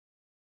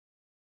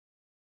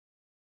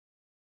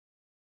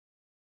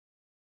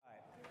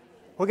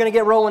We're going to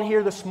get rolling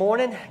here this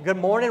morning. Good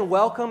morning.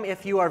 Welcome.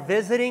 If you are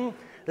visiting,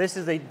 this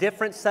is a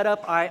different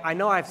setup. I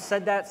know I've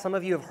said that. Some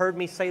of you have heard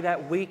me say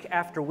that week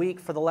after week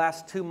for the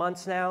last 2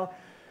 months now.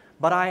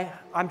 But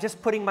I'm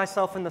just putting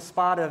myself in the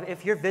spot of,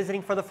 if you're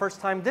visiting for the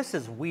first time, this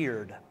is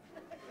weird,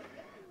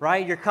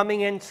 right? You're coming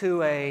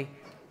into a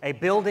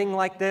building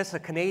like this, a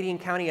Canadian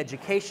County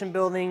Education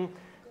building.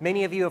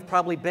 Many of you have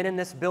probably been in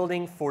this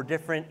building for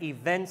different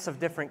events of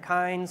different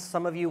kinds.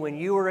 Some of you, when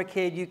you were a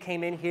kid, you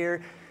came in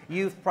here.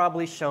 You've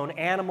probably shown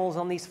animals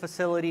on these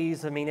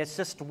facilities. I mean, it's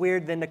just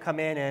weird then to come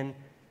in and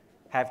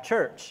have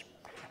church.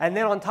 And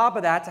then on top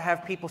of that, to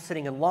have people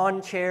sitting in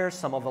lawn chairs.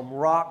 Some of them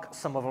rock,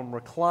 some of them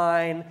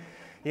recline.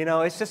 You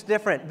know, it's just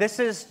different. This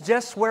is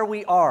just where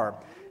we are.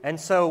 And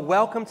so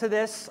welcome to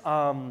this.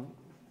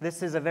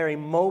 This is a very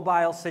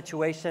mobile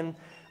situation.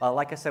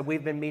 Like I said,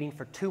 we've been meeting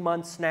for 2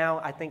 months now.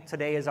 I think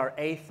today is our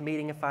 8th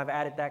meeting, if I've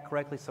added that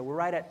correctly. So we're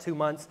right at 2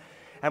 months.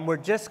 And we're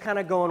just kind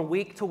of going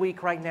week to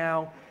week right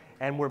now.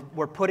 And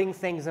we're putting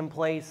things in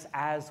place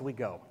as we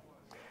go.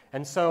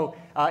 And so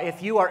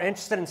if you are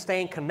interested in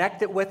staying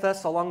connected with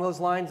us along those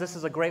lines, this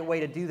is a great way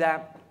to do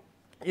that.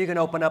 You can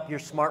open up your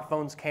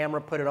smartphone's camera,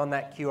 put it on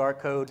that QR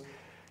code,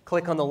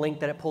 click on the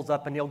link that it pulls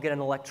up, and you'll get an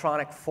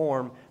electronic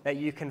form that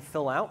you can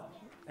fill out.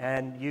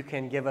 And you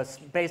can give us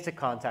basic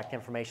contact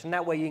information.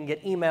 That way you can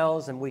get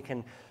emails and we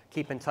can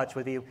keep in touch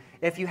with you.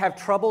 If you have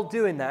trouble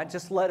doing that,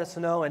 just let us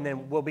know, and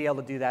then we'll be able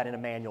to do that in a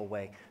manual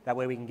way. That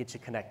way we can get you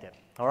connected.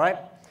 All right?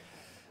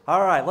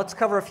 All right, let's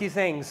cover a few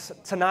things.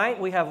 Tonight,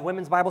 we have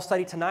Women's Bible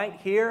Study tonight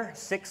here,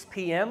 6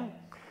 p.m.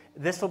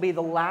 This will be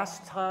the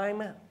last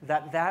time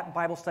that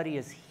Bible study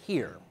is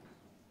here.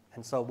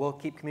 And so we'll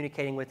keep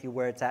communicating with you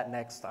where it's at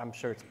next. I'm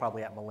sure it's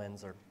probably at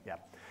Malin's or, yeah.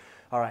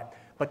 All right,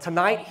 but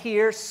tonight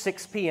here,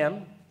 6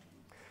 p.m.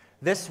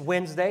 This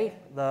Wednesday,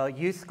 the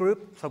youth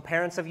group, so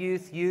parents of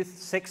youth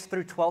 6th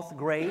through 12th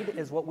grade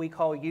is what we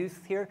call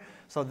youth here.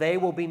 So they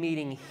will be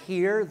meeting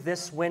here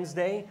this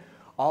Wednesday,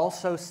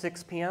 also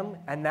 6 p.m.,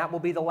 and that will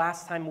be the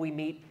last time we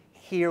meet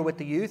here with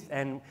the youth.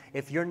 And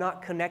if you're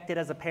not connected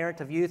as a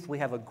parent of youth, we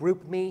have a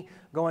group me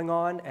going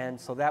on,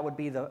 and so that would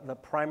be the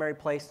primary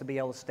place to be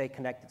able to stay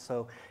connected.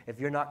 So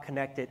if you're not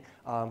connected,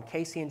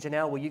 Casey and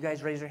Janelle, will you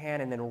guys raise your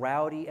hand? And then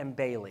Rowdy and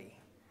Bailey.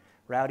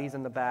 Rowdy's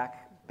in the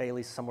back.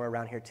 Bailey's somewhere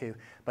around here too.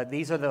 But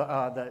these are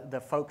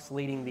the folks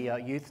leading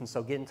the youth, and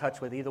so get in touch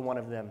with either one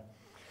of them.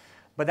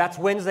 But that's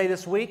Wednesday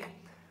this week.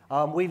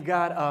 We've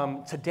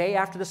got today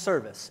after the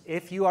service,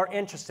 if you are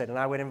interested, and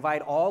I would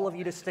invite all of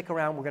you to stick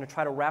around. We're going to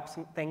try to wrap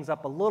some things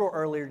up a little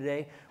earlier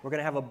today. We're going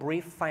to have a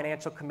brief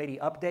financial committee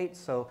update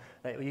so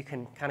that you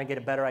can kind of get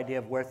a better idea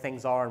of where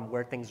things are and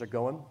where things are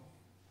going.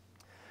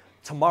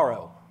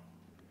 Tomorrow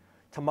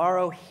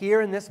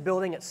here in this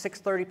building at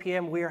 6:30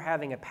 p.m., we are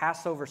having a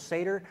Passover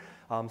Seder.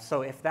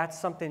 So if that's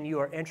something you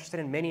are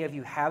interested in, many of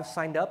you have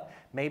signed up.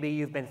 Maybe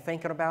you've been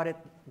thinking about it.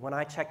 When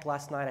I checked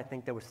last night, I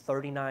think there was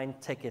 39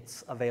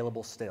 tickets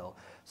available still.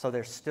 So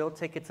there's still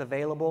tickets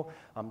available.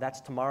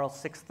 That's tomorrow,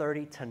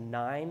 6:30 to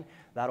 9.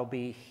 That'll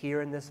be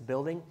here in this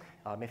building.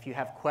 If you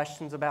have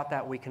questions about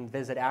that, we can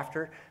visit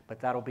after, but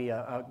that'll be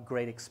a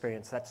great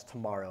experience. That's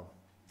tomorrow.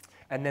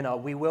 And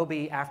then we will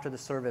be, after the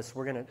service,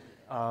 we're going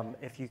to,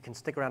 if you can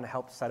stick around to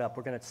help set up,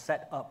 we're going to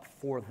set up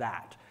for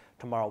that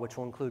tomorrow, which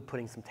will include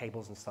putting some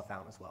tables and stuff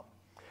out as well.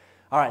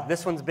 All right,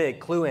 this one's big.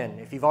 Clue in.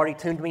 If you've already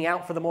tuned me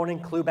out for the morning,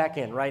 clue back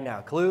in right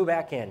now. Clue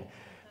back in.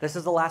 This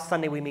is the last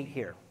Sunday we meet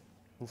here.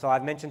 And so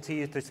I've mentioned to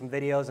you through some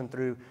videos and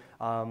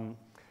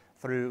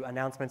through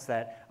announcements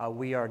that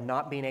we are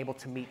not being able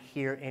to meet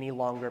here any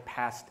longer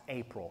past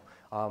April.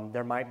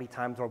 There might be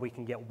times where we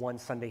can get one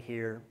Sunday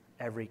here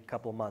every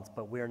couple of months,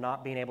 but we are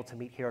not being able to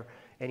meet here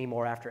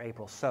anymore after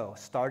April. So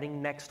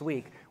starting next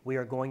week, we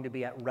are going to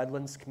be at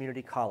Redlands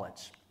Community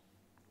College.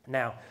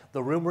 Now,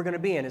 the room we're going to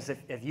be in is,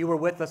 if you were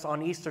with us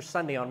on Easter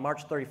Sunday on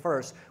March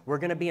 31st, we're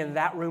going to be in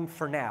that room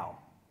for now.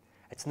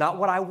 It's not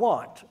what I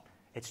want.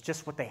 It's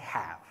just what they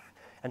have.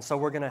 And so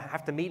we're going to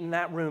have to meet in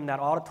that room, that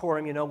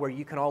auditorium, you know, where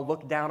you can all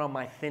look down on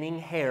my thinning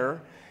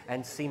hair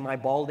and see my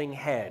balding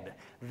head.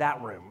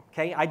 That room,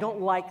 okay? I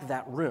don't like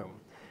that room,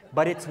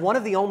 but it's one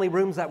of the only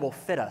rooms that will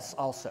fit us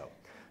also.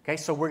 Okay,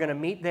 so we're going to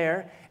meet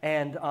there,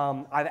 and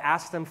I've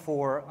asked them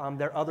for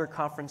their other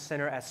conference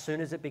center as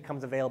soon as it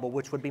becomes available,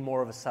 which would be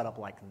more of a setup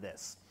like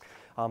this.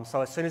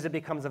 So as soon as it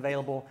becomes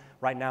available,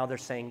 right now they're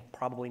saying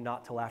probably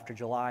not till after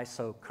July,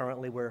 so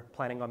currently we're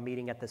planning on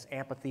meeting at this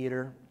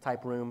amphitheater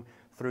type room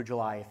through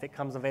July. If it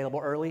comes available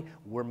early,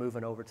 we're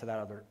moving over to that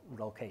other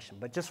location.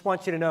 But just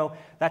want you to know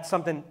that's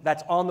something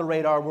that's on the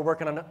radar. We're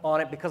working on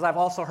it because I've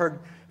also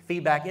heard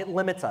feedback. It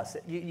limits us.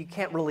 You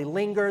can't really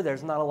linger.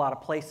 There's not a lot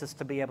of places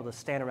to be able to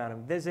stand around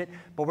and visit,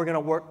 but we're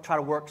going to try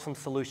to work some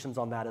solutions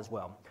on that as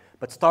well.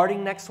 But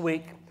starting next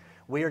week,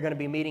 we are going to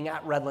be meeting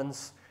at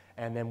Redlands,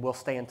 and then we'll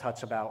stay in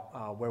touch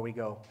about where we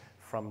go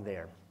from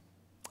there.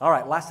 All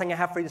right, last thing I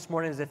have for you this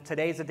morning is if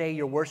today's a day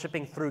you're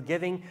worshiping through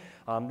giving,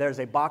 there's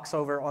a box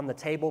over on the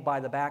table by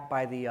the back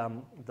by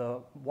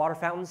the water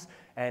fountains,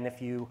 and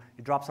if you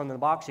drop something in the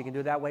box, you can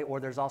do it that way,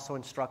 or there's also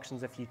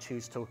instructions if you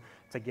choose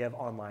to give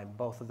online.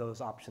 Both of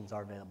those options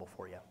are available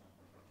for you.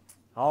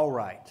 All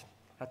right.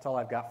 That's all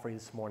I've got for you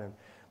this morning.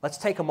 Let's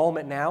take a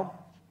moment now.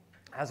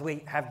 As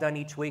we have done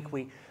each week,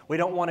 we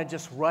don't want to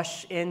just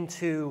rush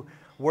into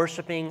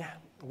worshiping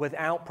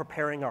without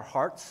preparing our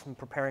hearts and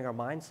preparing our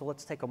minds. So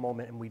let's take a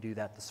moment and we do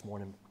that this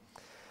morning.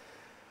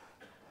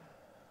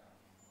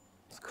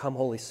 So come,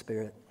 Holy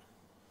Spirit.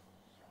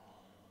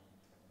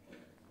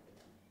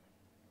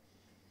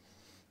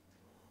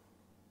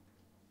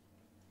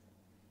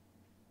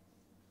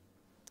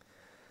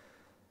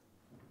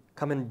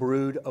 Come and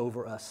brood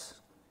over us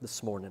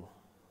this morning.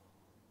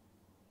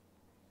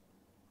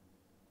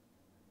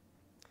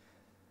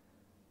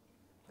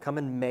 Come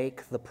and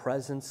make the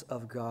presence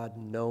of God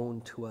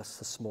known to us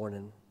this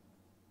morning.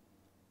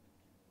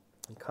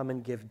 And come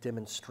and give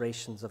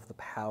demonstrations of the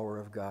power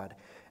of God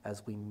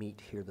as we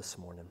meet here this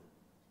morning.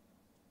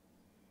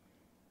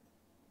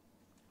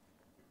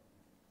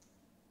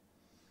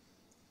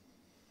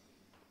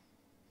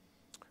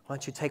 Why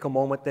don't you take a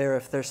moment there,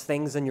 if there's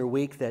things in your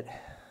week that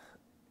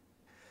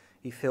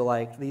you feel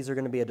like these are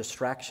going to be a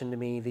distraction to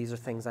me, these are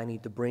things I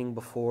need to bring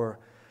before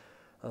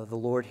the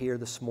Lord here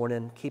this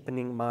morning, keeping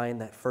in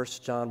mind that 1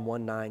 John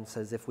 1:9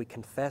 says, if we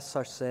confess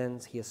our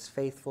sins, He is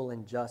faithful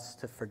and just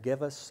to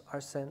forgive us our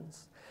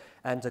sins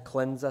and to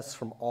cleanse us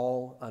from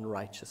all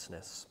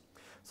unrighteousness.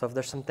 So if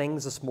there's some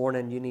things this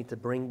morning you need to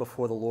bring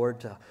before the Lord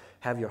to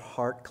have your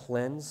heart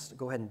cleansed,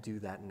 go ahead and do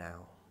that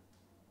now.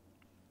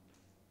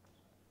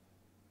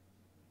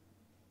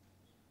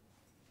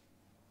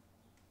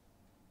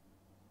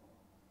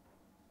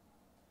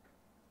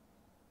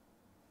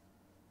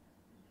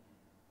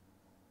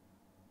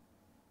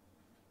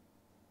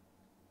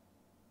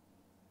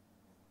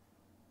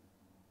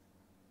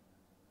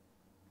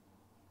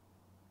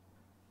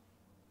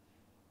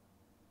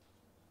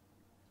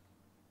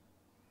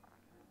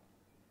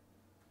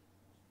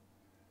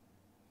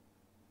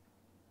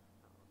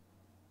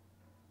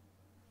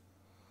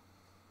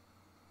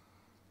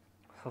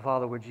 So,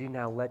 Father, would you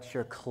now let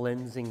your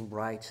cleansing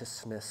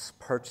righteousness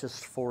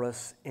purchased for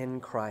us in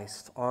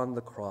Christ on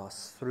the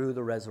cross through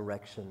the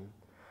resurrection,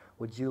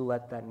 would you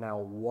let that now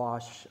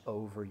wash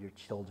over your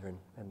children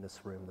in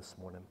this room this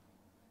morning?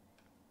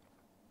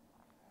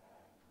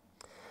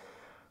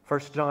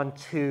 1 John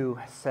 2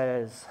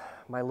 says,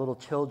 my little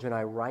children,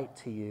 I write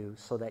to you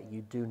so that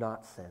you do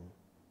not sin.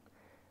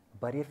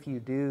 But if you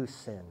do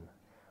sin,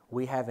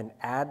 we have an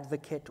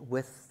advocate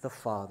with the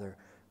Father,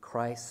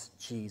 Christ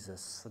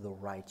Jesus, the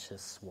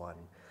righteous one.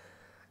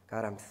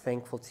 God, I'm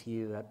thankful to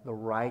you that the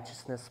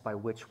righteousness by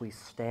which we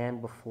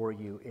stand before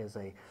you is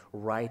a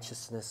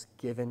righteousness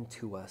given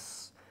to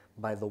us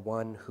by the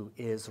one who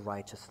is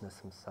righteousness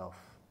himself.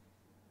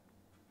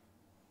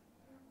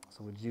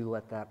 So would you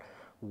let that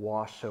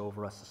wash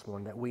over us this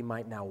morning, that we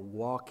might now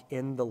walk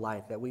in the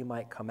light, that we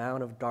might come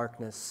out of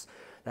darkness,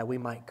 that we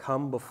might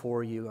come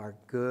before you, our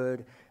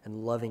good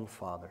and loving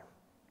Father,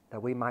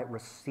 that we might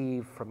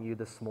receive from you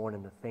this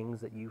morning the things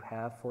that you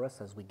have for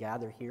us as we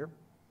gather here,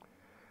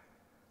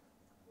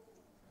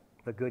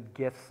 the good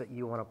gifts that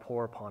you want to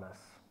pour upon us.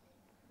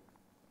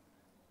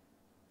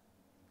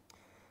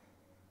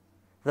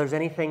 If there's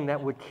anything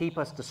that would keep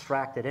us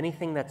distracted,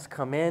 anything that's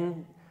come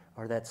in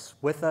or that's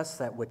with us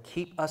that would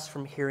keep us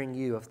from hearing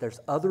you, if there's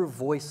other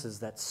voices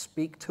that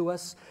speak to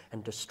us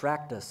and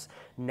distract us,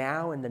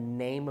 now in the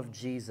name of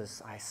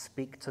Jesus, I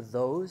speak to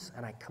those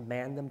and I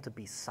command them to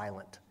be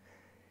silent.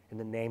 In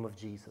the name of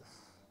Jesus.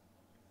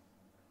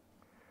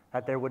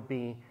 That there would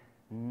be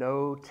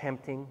no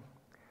tempting,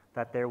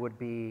 that there would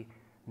be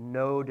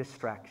no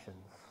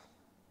distractions.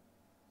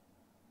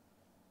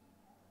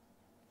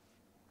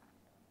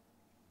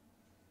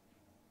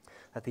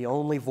 That the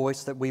only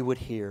voice that we would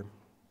hear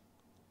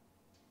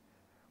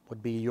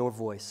would be your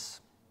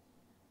voice.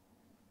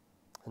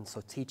 And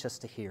so teach us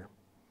to hear.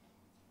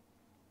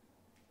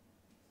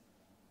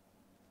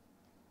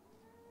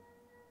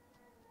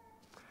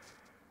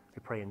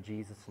 We pray in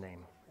Jesus' name.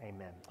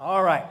 Amen.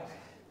 All right.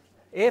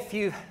 If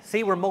you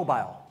see, we're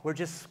mobile. We're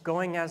just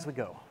going as we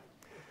go.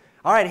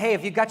 All right. Hey,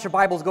 if you've got your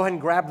Bibles, go ahead and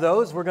grab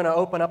those. We're going to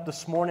open up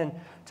this morning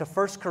to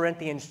 1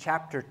 Corinthians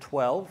chapter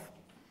 12.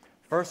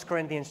 1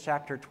 Corinthians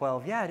chapter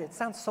 12. Yeah, it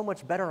sounds so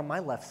much better on my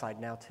left side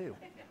now, too.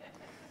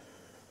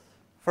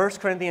 1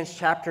 Corinthians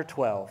chapter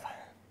 12.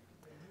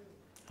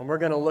 And we're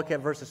going to look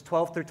at verses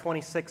 12 through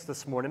 26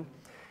 this morning.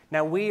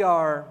 Now,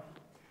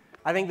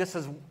 I think this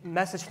is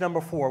message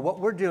number 4. What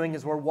we're doing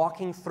is we're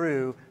walking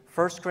through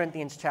 1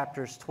 Corinthians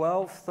chapters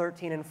 12,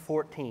 13, and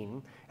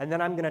 14. And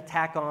then I'm going to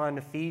tack on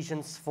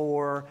Ephesians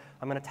 4.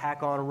 I'm going to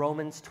tack on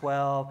Romans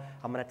 12.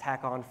 I'm going to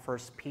tack on 1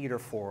 Peter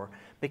 4.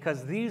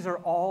 Because these are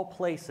all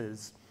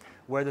places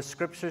where the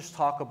scriptures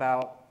talk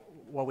about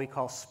what we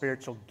call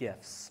spiritual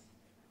gifts.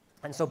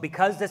 And so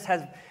because this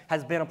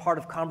has been a part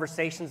of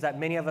conversations that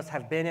many of us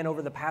have been in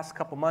over the past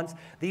couple months,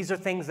 these are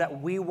things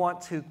that we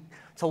want to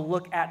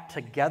look at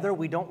together.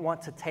 We don't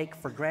want to take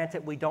for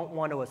granted. We don't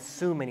want to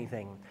assume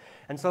anything.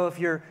 And so if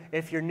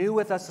you're new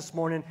with us this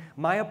morning,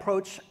 my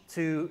approach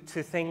to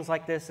things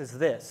like this is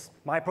this.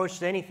 My approach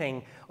to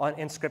anything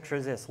in Scripture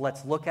is this.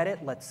 Let's look at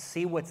it. Let's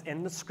see what's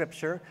in the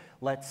Scripture.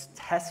 Let's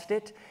test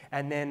it.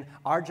 And then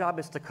our job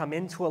is to come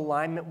into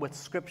alignment with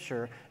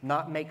Scripture,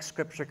 not make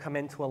Scripture come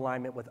into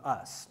alignment with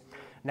us.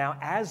 Now,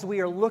 as we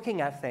are looking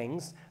at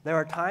things, there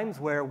are times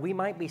where we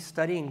might be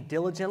studying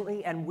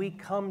diligently and we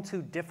come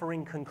to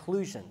differing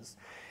conclusions.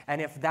 And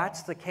if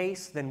that's the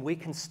case, then we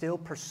can still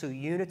pursue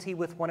unity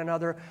with one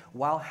another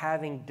while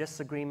having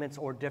disagreements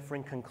or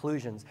differing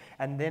conclusions.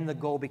 And then the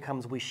goal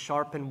becomes we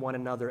sharpen one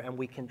another and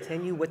we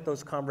continue with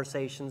those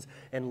conversations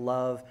in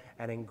love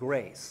and in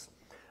grace.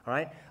 All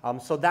right?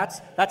 So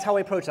that's how I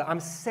approach it. I'm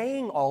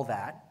saying all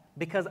that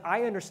because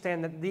I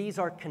understand that these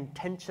are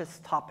contentious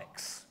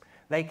topics.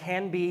 They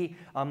can be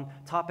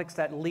topics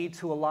that lead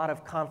to a lot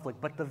of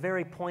conflict, but the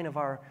very point of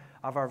our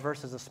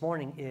verses this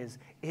morning is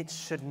it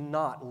should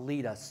not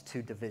lead us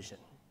to division.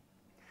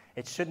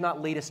 It should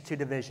not lead us to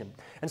division.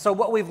 And so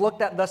what we've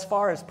looked at thus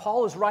far is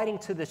Paul is writing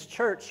to this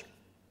church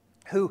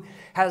who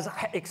has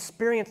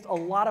experienced a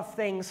lot of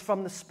things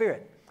from the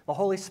Spirit, the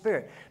Holy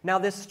Spirit. Now,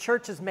 this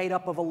church is made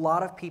up of a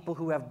lot of people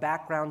who have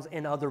backgrounds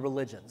in other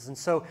religions. And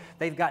so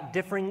they've got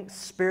differing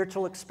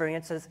spiritual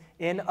experiences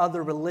in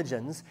other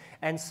religions.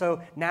 And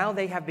so now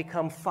they have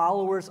become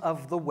followers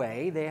of the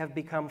way. They have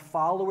become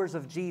followers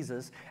of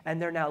Jesus.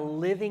 And they're now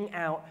living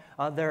out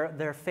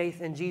their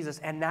faith in Jesus.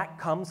 And that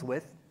comes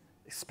with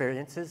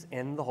experiences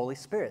in the Holy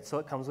Spirit. So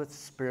it comes with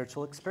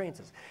spiritual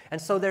experiences.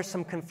 And so there's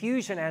some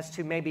confusion as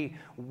to maybe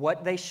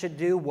what they should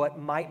do, what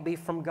might be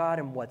from God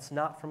and what's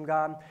not from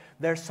God.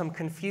 There's some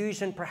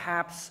confusion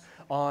perhaps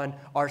on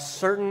are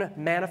certain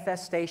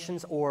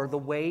manifestations or the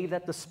way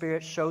that the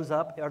Spirit shows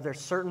up. Are there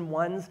certain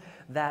ones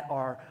that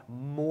are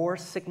more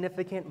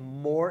significant,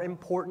 more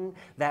important,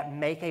 that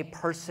make a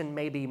person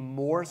maybe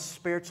more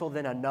spiritual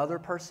than another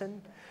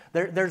person?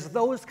 There's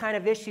those kind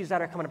of issues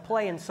that are coming to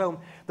play. And so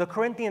the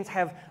Corinthians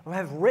have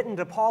written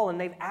to Paul and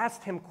they've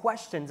asked him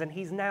questions and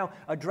he's now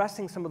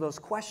addressing some of those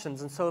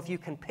questions. And so if you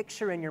can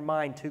picture in your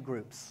mind two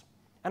groups,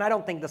 and I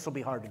don't think this will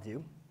be hard to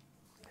do.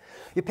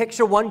 You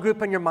picture one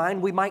group in your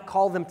mind, we might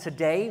call them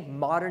today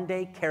modern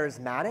day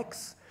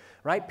charismatics.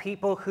 Right?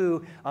 People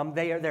who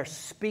they're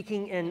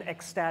speaking in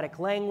ecstatic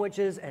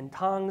languages and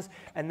tongues,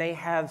 and they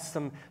have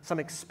some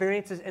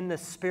experiences in the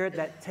Spirit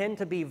that tend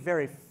to be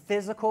very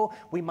physical.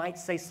 We might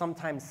say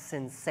sometimes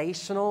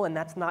sensational, and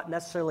that's not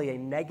necessarily a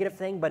negative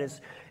thing, but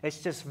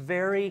it's just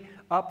very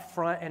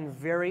upfront and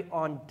very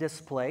on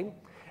display.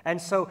 And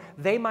so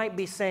they might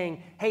be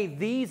saying, hey,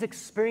 these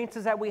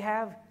experiences that we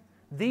have,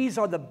 these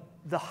are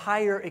the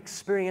higher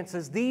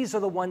experiences. These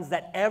are the ones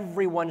that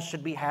everyone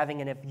should be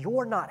having, and if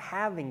you're not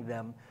having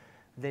them,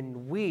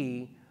 then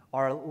we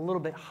are a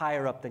little bit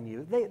higher up than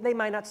you. They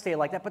might not say it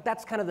like that, but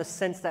that's kind of the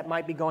sense that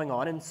might be going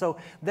on. And so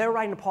they're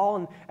writing to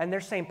Paul, and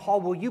they're saying,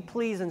 Paul, will you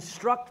please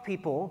instruct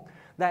people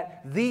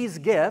that these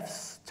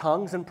gifts,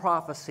 tongues and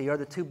prophecy, are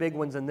the two big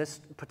ones in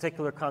this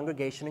particular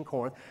congregation in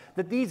Corinth,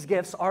 that these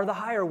gifts are the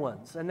higher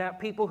ones, and that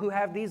people who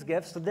have these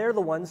gifts, they're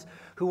the ones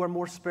who are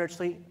more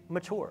spiritually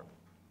mature.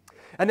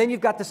 And then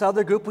you've got this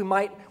other group.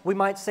 We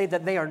might say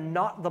that they are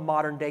not the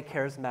modern day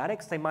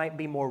charismatics. They might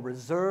be more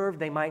reserved.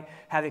 They might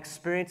have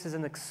experiences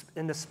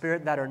in the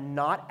Spirit that are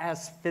not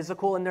as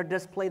physical in their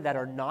display, that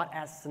are not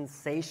as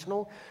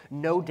sensational.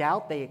 No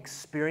doubt they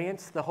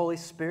experience the Holy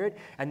Spirit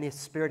and the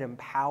Spirit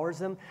empowers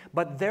them.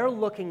 But they're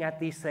looking at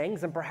these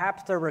things and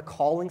perhaps they're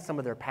recalling some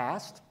of their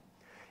past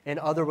in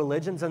other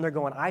religions, and they're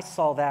going, I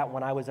saw that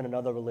when I was in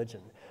another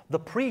religion. The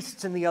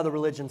priests in the other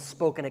religions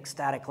spoke in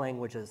ecstatic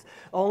languages.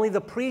 Only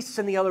the priests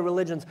in the other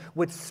religions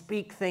would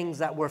speak things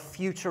that were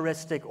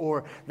futuristic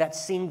or that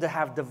seemed to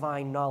have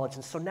divine knowledge.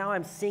 And so now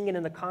I'm seeing it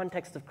in the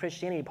context of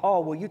Christianity.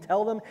 Paul, will you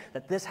tell them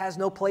that this has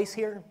no place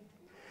here?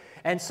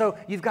 And so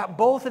you've got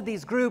both of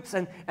these groups,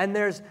 and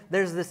there's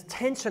this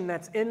tension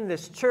that's in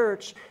this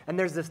church, and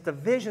there's this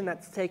division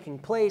that's taking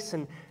place,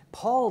 and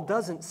Paul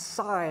doesn't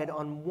side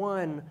on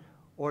one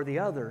or the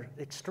other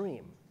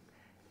extreme.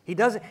 He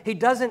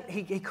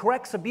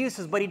corrects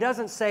abuses, but he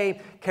doesn't say,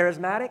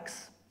 charismatics,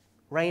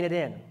 rein it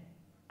in.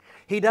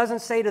 He doesn't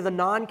say to the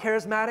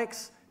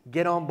non-charismatics,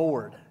 get on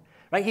board.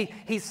 Right?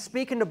 He's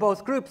speaking to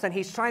both groups, and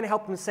he's trying to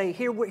help them say,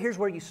 here's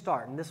where you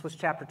start. And this was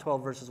chapter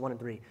 12, verses 1 and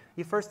 3.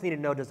 You first need to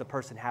know, does a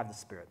person have the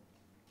Spirit?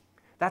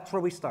 That's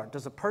where we start.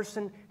 Does a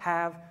person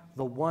have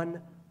the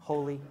one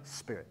Holy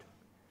Spirit?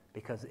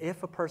 Because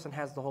if a person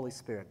has the Holy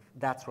Spirit,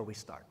 that's where we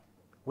start.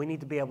 We need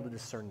to be able to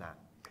discern that.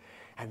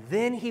 And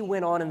then he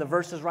went on in the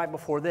verses right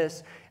before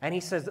this, and he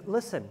says,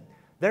 listen,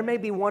 there may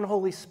be one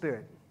Holy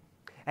Spirit,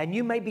 and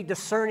you may be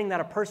discerning that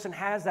a person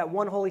has that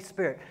one Holy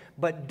Spirit,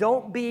 but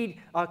don't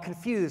be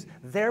confused.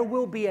 There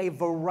will be a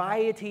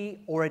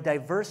variety or a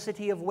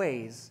diversity of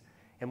ways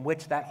in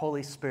which that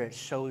Holy Spirit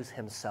shows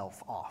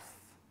himself off.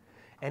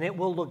 And it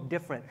will look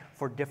different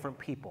for different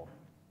people.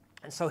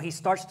 And so he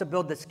starts to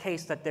build this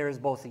case that there is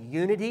both a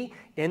unity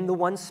in the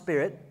one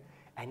Spirit,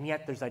 and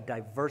yet there's a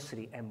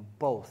diversity, and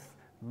both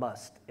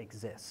must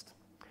exist.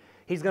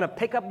 He's going to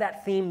pick up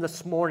that theme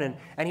this morning,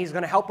 and he's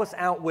going to help us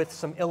out with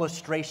some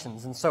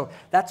illustrations. And so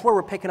that's where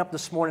we're picking up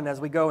this morning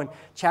as we go in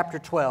chapter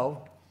 12,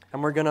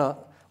 and we're going to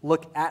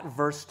look at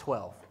verse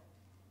 12.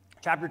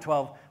 Chapter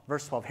 12,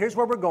 verse 12. Here's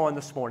where we're going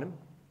this morning.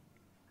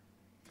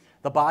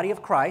 The body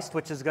of Christ,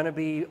 which is going to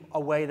be a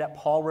way that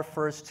Paul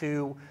refers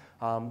to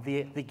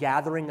the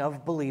gathering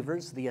of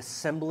believers, the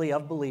assembly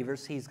of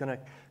believers. He's going to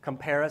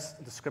compare us,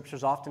 the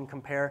scriptures often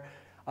compare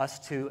us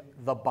to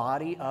the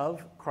body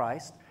of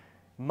Christ,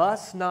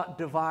 must not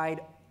divide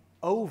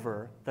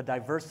over the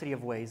diversity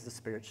of ways the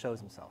Spirit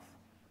shows himself.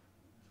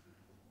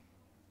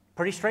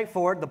 Pretty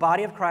straightforward. The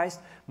body of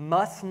Christ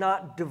must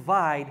not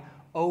divide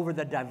over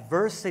the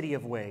diversity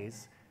of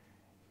ways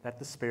that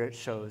the Spirit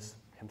shows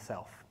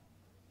himself.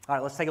 All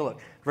right, let's take a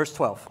look. Verse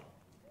 12.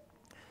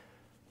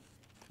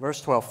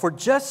 Verse 12. For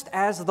just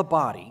as the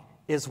body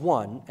is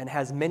one and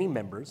has many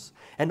members,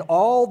 and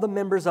all the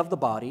members of the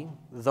body,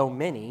 though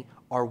many,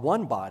 are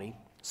one body,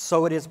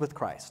 so it is with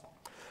Christ.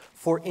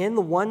 For in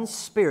the one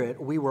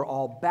Spirit we were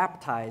all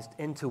baptized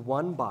into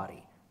one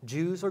body,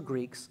 Jews or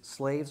Greeks,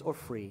 slaves or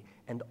free,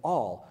 and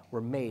all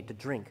were made to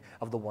drink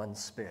of the one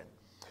Spirit.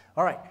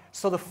 All right,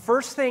 so the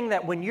first thing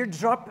that when you're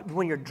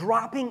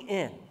dropping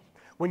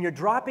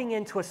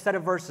into a set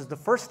of verses, the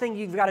first thing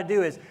you've got to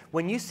do is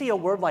when you see a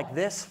word like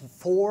this,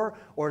 for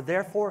or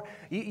therefore,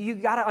 you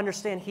got to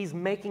understand he's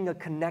making a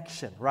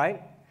connection,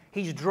 right?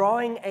 He's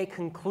drawing a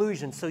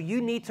conclusion. So you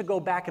need to go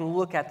back and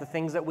look at the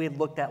things that we had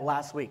looked at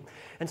last week.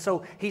 And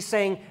so he's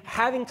saying,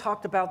 having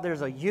talked about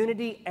there's a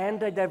unity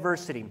and a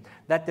diversity,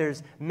 that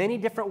there's many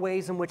different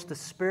ways in which the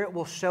Spirit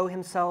will show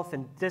himself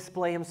and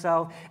display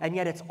himself, and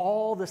yet it's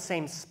all the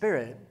same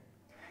Spirit.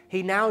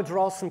 He now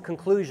draws some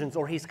conclusions,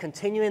 or he's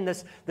continuing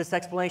this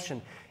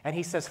explanation, and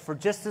he says, for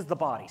just as the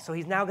body. So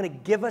he's now going to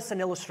give us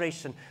an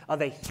illustration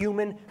of a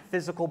human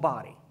physical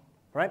body.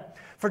 Right?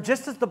 For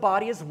just as the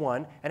body is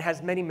one and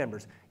has many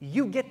members,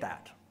 you get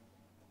that.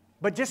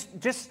 But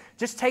just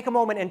take a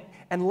moment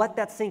and let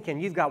that sink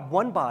in. You've got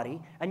one body,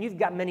 and you've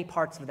got many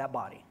parts of that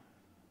body.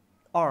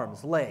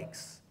 Arms,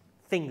 legs,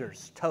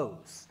 fingers,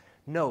 toes,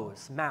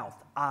 nose, mouth,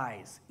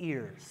 eyes,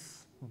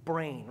 ears,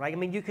 brain, right? I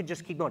mean, you could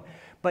just keep going.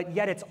 But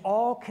yet it's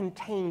all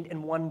contained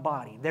in one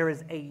body. There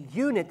is a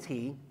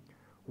unity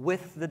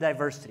with the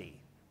diversity.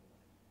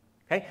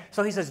 Okay?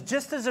 So he says,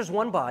 just as there's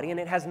one body and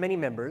it has many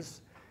members,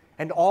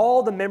 and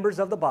all the members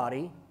of the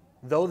body,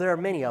 though there are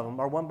many of them,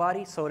 are one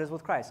body, so it is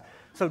with Christ.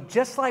 So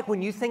just like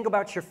when you think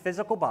about your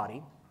physical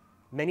body,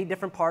 many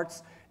different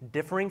parts,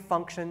 differing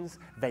functions,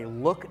 they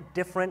look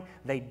different,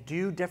 they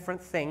do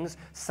different things.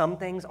 Some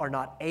things are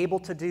not able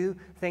to do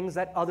things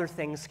that other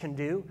things can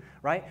do,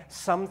 right?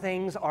 Some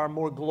things are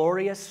more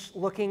glorious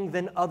looking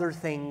than other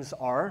things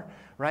are,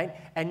 right?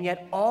 And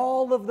yet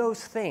all of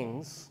those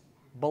things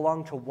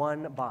belong to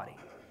one body.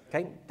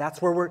 Okay, that's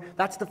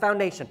the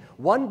foundation.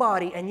 One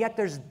body, and yet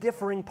there's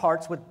differing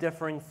parts with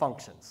differing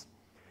functions.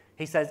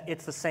 He says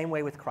it's the same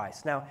way with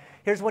Christ. Now,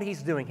 here's what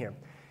he's doing here.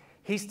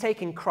 He's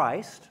taking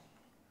Christ,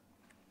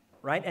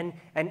 right?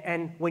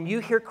 And when you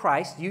hear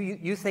Christ,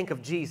 you think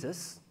of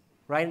Jesus,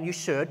 right? And you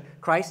should.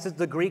 Christ is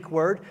the Greek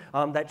word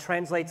that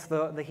translates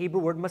the Hebrew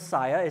word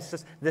Messiah. It's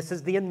just, this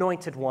is the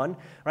anointed one,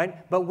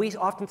 right? But we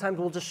oftentimes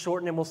will just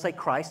shorten and we'll say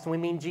Christ, and we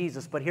mean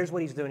Jesus. But here's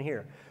what he's doing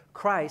here.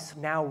 Christ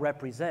now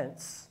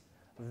represents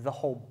the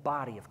whole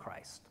body of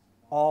Christ,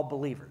 all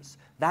believers.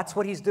 That's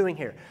what he's doing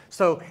here.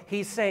 So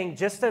he's saying,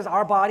 just as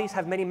our bodies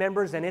have many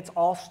members and it's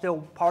all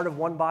still part of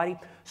one body,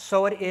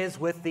 so it is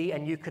with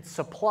and you could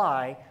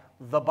supply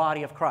the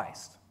body of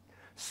Christ.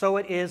 So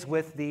it is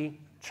with the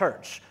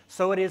church.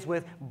 So it is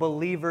with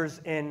believers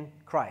in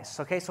Christ.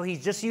 Okay, so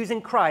he's just using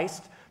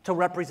Christ to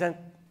represent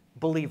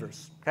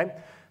believers. Okay,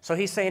 so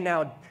he's saying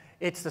now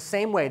it's the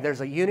same way.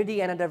 There's a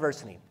unity and a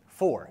diversity.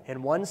 For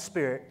in one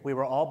Spirit we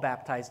were all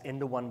baptized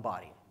into one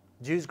body.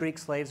 Jews,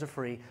 Greeks, slaves, or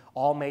free,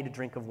 all made to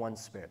drink of one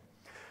Spirit.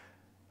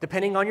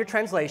 Depending on your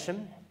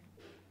translation,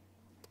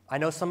 I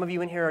know some of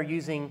you in here are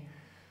using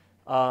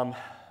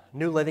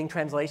New Living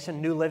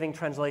Translation. New Living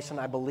Translation,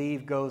 I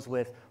believe, goes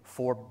with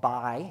for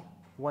by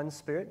one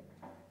Spirit.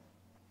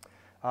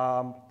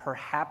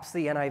 Perhaps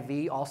the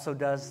NIV also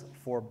does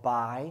for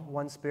by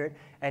one Spirit,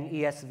 and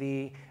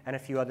ESV and a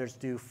few others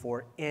do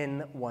for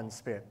in one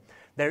Spirit.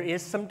 There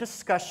is some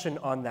discussion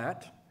on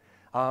that.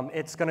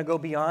 It's going to go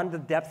beyond the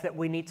depth that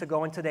we need to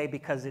go in today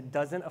because it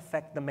doesn't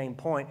affect the main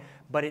point,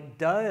 but it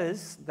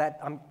does,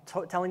 I'm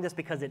telling this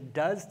because it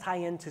does tie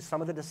into some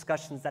of the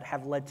discussions that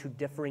have led to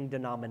differing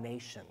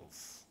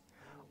denominations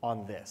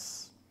on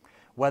this,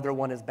 whether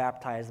one is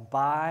baptized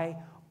by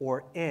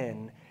or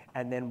in,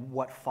 and then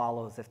what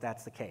follows if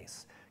that's the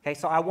case. Okay,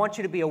 so I want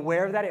you to be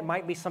aware of that. It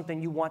might be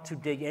something you want to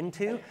dig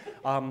into.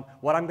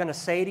 What I'm going to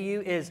say to you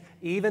is,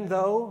 even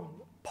though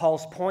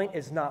Paul's point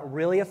is not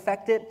really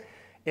affected,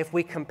 if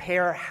we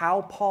compare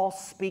how Paul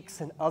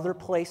speaks in other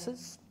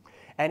places,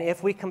 and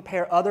if we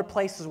compare other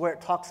places where it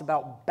talks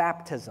about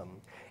baptism,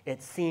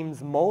 it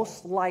seems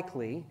most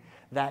likely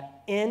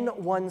that in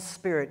one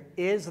Spirit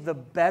is the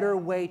better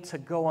way to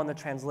go on the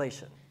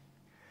translation,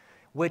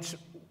 which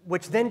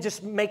then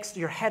just makes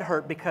your head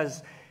hurt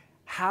because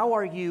how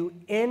are you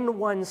in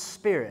one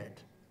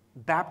spirit,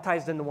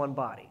 baptized into one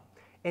body?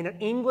 In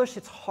English,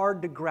 it's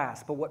hard to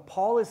grasp, but what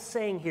Paul is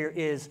saying here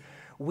is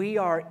we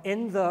are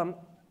in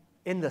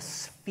the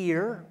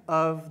sphere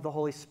of the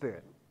Holy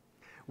Spirit.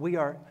 We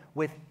are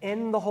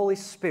within the Holy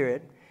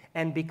Spirit,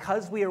 and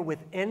because we are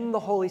within the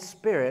Holy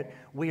Spirit,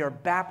 we are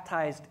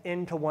baptized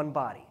into one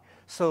body.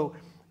 So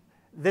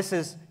this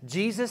is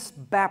Jesus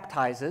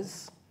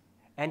baptizes,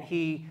 and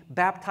he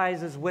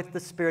baptizes with the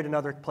Spirit in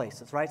other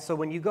places, right? So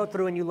when you go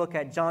through and you look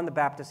at John the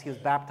Baptist, he was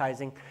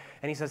baptizing,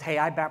 and he says, hey,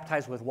 I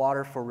baptize with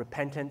water for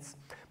repentance,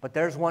 but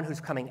there's one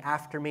who's coming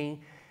after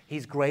me.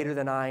 He's greater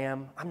than I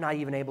am. I'm not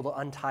even able to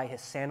untie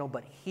his sandal,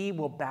 but he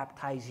will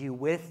baptize you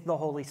with the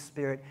Holy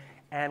Spirit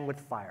and with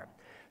fire.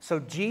 So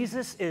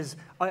Jesus is,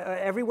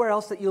 everywhere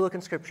else that you look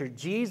in Scripture,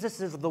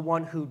 Jesus is the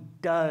one who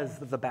does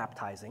the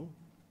baptizing.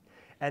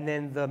 And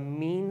then the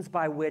means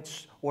by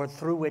which or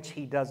through which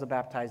he does the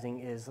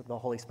baptizing is the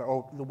Holy Spirit,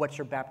 or what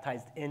you're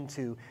baptized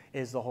into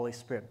is the Holy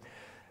Spirit.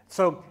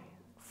 So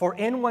for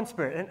in one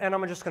Spirit, and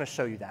I'm just going to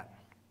show you that.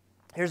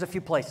 Here's a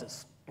few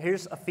places.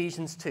 Here's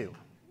Ephesians 2.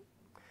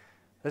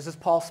 This is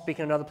Paul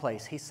speaking another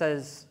place. He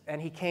says, and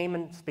he came,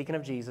 and speaking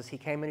of Jesus, he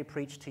came and he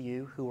preached to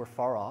you who were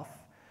far off,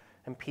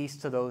 and peace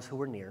to those who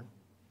were near.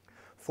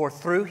 For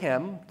through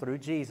him, through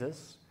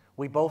Jesus,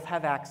 we both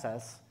have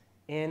access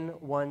in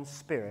one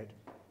Spirit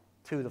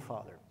to the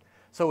Father.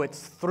 So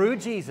it's through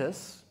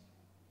Jesus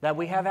that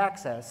we have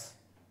access,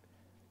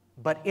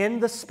 but in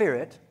the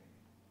Spirit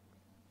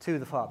to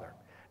the Father.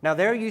 Now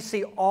there you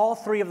see all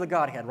three of the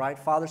Godhead, right?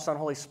 Father, Son,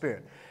 Holy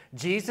Spirit.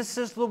 Jesus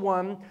is the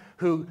one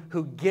who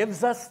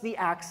gives us the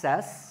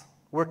access.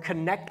 We're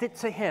connected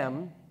to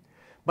him,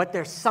 but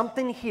there's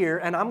something here,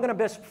 and I'm going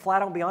to just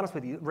flat out be honest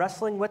with you,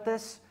 wrestling with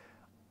this,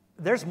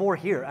 there's more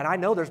here, and I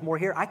know there's more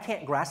here. I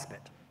can't grasp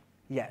it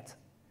yet.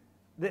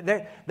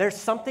 There's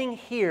something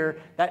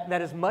here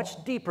that is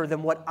much deeper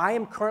than what I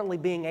am currently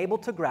being able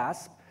to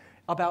grasp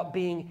about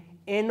being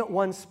in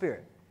one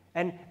Spirit.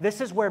 And this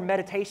is where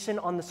meditation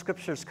on the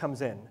Scriptures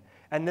comes in.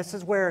 And this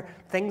is where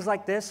things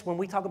like this, when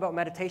we talk about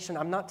meditation,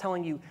 I'm not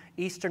telling you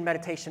Eastern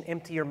meditation,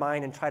 empty your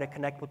mind and try to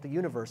connect with the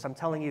universe. I'm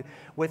telling you,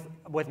 with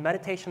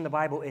meditation in the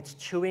Bible, it's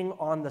chewing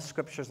on the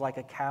Scriptures like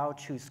a cow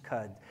chews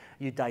cud.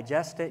 You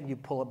digest it, you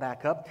pull it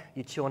back up.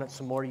 You chew on it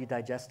some more, you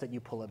digest it,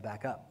 you pull it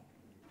back up.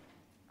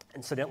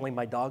 Incidentally,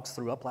 my dogs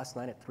threw up last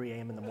night at 3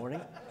 a.m. in the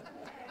morning,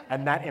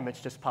 and that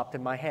image just popped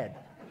in my head.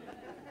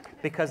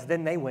 Because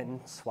then they went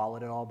and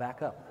swallowed it all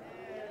back up.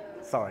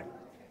 Sorry.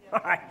 All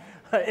right.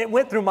 It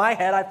went through my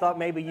head. I thought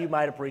maybe you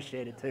might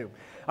appreciate it too.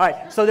 All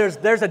right, so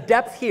there's a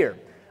depth here,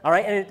 all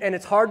right, and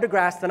it's hard to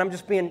grasp, and I'm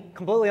just being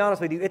completely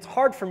honest with you. It's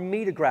hard for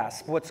me to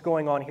grasp what's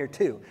going on here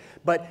too.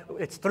 But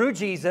it's through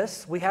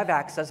Jesus we have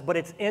access, but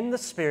it's in the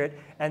Spirit,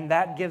 and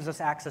that gives us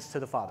access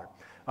to the Father,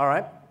 all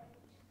right?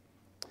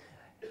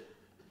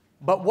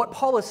 But what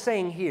Paul is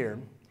saying here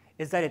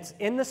is that it's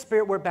in the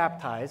Spirit we're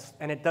baptized,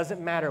 and it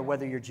doesn't matter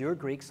whether you're Jew or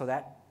Greek, so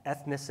that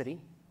ethnicity,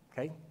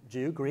 okay,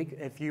 Jew, Greek,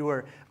 if you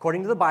were,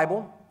 according to the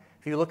Bible,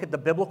 if you look at the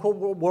biblical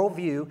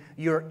worldview,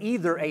 you're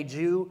either a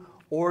Jew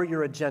or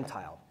you're a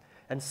Gentile.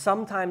 And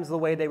sometimes the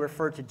way they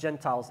refer to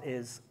Gentiles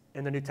is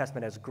in the New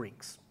Testament as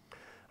Greeks. All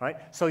right?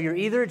 So you're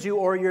either a Jew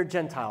or you're a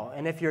Gentile.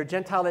 And if you're a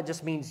Gentile, that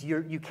just means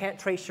you can't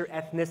trace your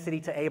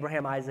ethnicity to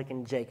Abraham, Isaac,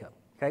 and Jacob.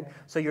 Okay?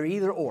 So you're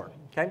either or.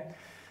 Okay?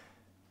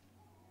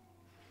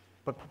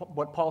 But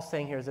what Paul's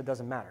saying here is it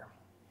doesn't matter.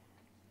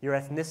 Your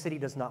ethnicity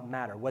does not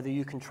matter. Whether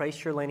you can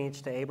trace your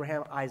lineage to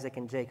Abraham, Isaac,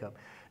 and Jacob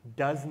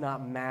does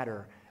not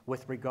matter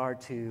with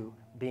regard to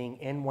being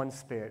in one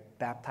Spirit,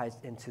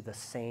 baptized into the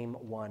same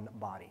one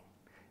body.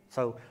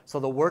 So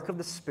the work of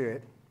the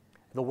Spirit,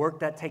 the work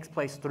that takes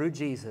place through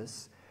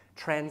Jesus,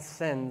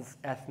 transcends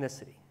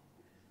ethnicity.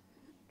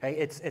 Okay?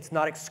 It's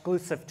not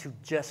exclusive to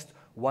just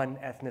one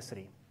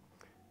ethnicity.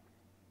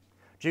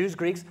 Jews,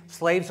 Greeks,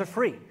 slaves are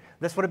free.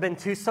 This would have been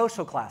two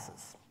social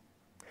classes.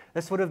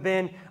 This would have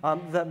been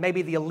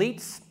maybe the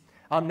elites.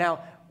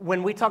 Now,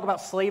 when we talk about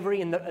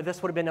slavery, and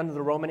this would have been under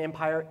the Roman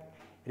Empire,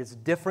 it is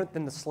different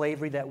than the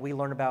slavery that we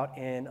learn about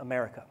in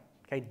America.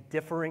 Okay,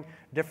 differing.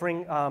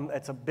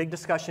 It's a big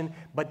discussion,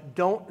 but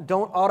don't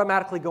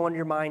automatically go into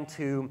your mind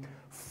to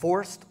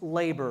forced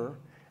labor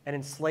and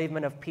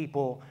enslavement of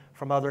people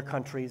from other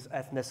countries,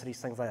 ethnicities,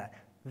 things like that.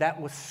 That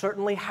was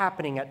certainly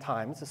happening at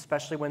times,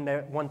 especially when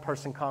one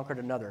person conquered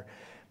another.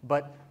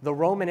 But the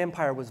Roman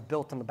Empire was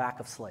built on the back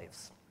of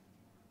slaves.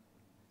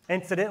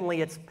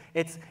 Incidentally,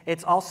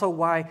 it's also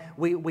why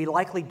we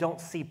likely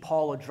don't see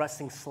Paul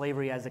addressing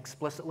slavery as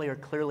explicitly or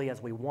clearly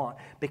as we want,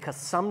 because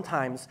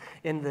sometimes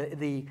in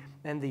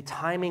the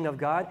timing of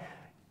God,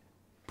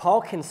 Paul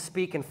can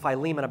speak in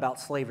Philemon about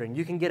slavery, and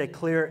you can get a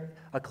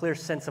clear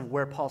sense of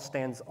where Paul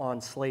stands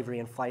on slavery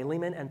in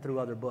Philemon and through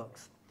other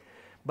books.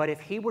 But if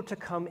he were to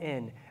come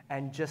in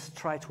and just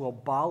try to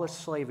abolish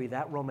slavery,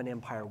 that Roman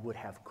Empire would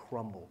have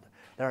crumbled.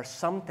 There are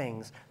some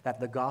things that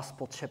the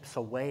gospel chips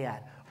away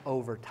at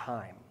over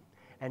time.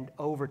 And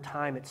over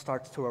time, it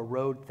starts to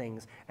erode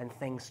things, and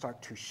things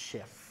start to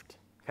shift.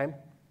 Okay?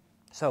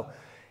 So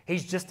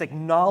He's just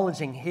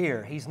acknowledging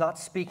here. He's not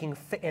speaking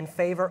in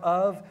favor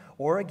of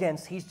or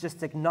against. He's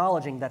just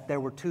acknowledging that there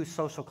were two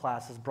social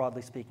classes,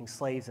 broadly speaking,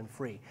 slaves and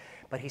free.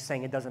 But he's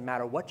saying it doesn't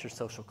matter what your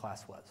social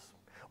class was.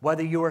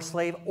 Whether you were a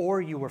slave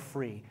or you were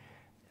free,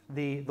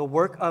 the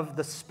work of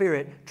the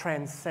Spirit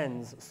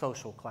transcends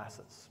social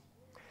classes.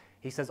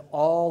 He says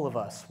all of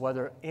us,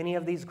 whether any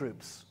of these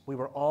groups, we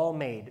were all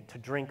made to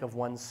drink of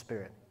one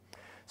Spirit.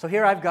 So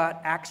here I've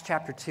got Acts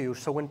chapter 2.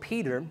 So when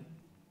Peter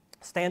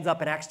stands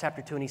up in Acts chapter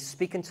 2 and he's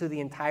speaking to the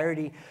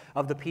entirety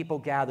of the people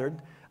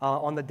gathered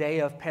on the day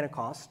of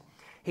Pentecost,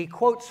 he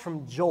quotes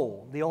from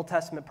Joel, the Old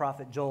Testament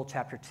prophet Joel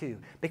chapter 2.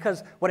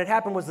 Because what had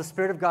happened was the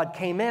Spirit of God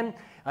came in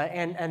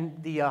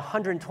and the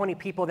 120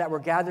 people that were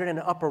gathered in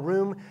an upper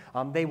room,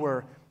 they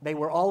were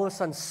all of a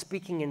sudden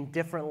speaking in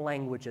different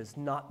languages,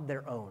 not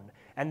their own.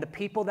 And the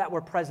people that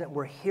were present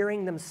were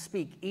hearing them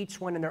speak, each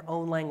one in their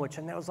own language.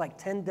 And there was like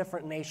 10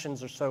 different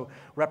nations or so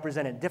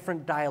represented,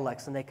 different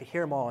dialects, and they could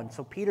hear them all. And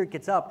so Peter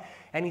gets up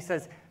and he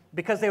says,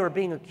 because they were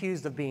being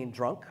accused of being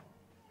drunk,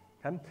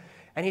 okay?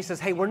 And he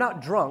says, hey, we're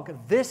not drunk.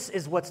 This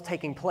is what's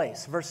taking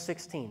place. Verse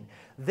 16.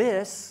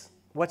 This,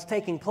 what's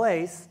taking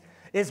place,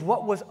 is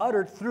what was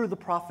uttered through the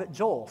prophet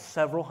Joel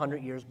several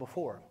hundred years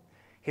before.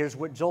 Here's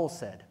what Joel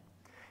said.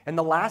 In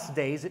the last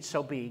days it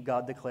shall be,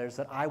 God declares,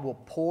 that I will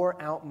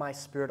pour out my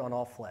Spirit on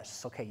all flesh.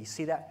 Okay, you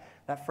see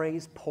that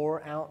phrase,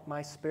 pour out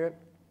my Spirit?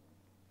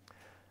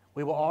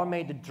 We were all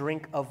made to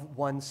drink of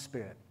one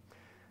Spirit.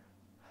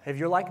 If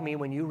you're like me,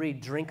 when you read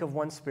drink of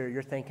one Spirit,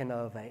 you're thinking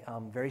of a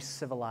very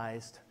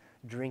civilized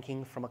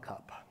drinking from a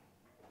cup.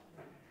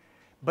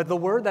 But the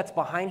word that's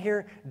behind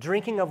here,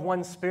 drinking of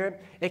one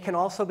Spirit, it can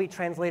also be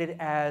translated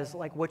as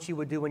like what you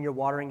would do when you're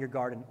watering your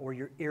garden or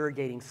you're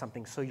irrigating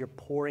something, so you're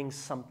pouring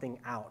something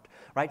out,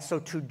 right? So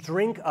to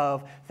drink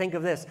of, think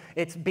of this,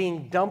 it's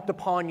being dumped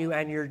upon you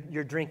and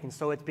you're drinking,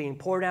 so it's being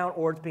poured out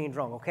or it's being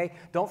drunk, okay?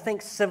 Don't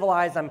think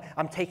civilized,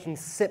 I'm taking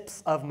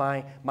sips of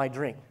my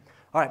drink.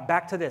 All right,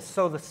 back to this.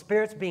 So the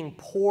Spirit's being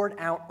poured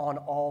out on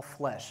all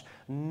flesh.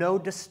 No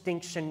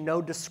distinction,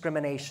 no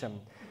discrimination.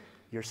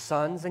 Your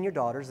sons and your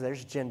daughters,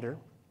 there's gender,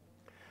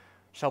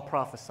 shall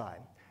prophesy.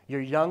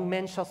 Your young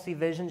men shall see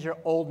visions, your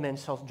old men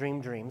shall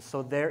dream dreams.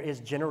 So there is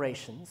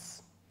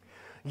generations.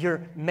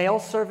 Your male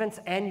servants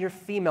and your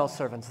female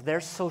servants, their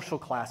social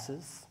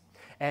classes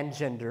and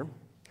gender.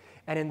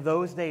 And in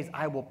those days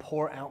I will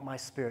pour out my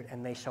Spirit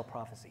and they shall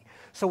prophesy.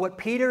 So what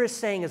Peter is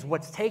saying is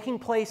what's taking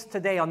place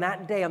today on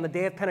that day, on the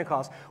day of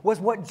Pentecost, was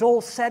what Joel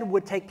said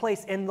would take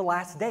place in the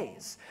last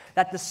days.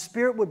 That the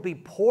Spirit would be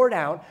poured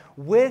out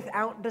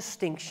without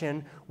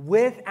distinction,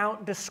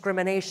 without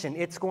discrimination.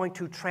 It's going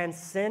to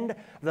transcend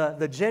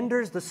the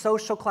genders, the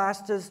social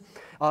classes.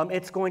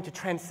 It's going to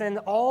transcend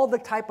all the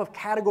type of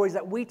categories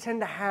that we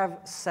tend to have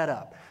set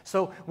up.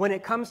 So when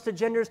it comes to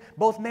genders,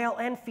 both male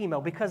and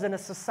female, because in a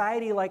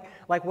society like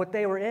what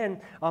they were in,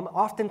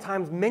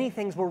 oftentimes many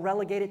things were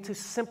relegated to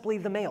simply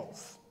the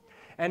males.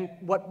 And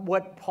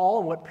what Paul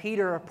and what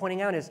Peter are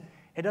pointing out is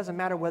it doesn't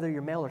matter whether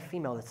you're male or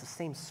female, it's the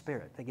same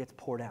Spirit that gets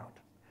poured out.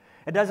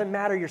 It doesn't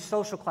matter your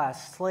social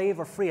class, slave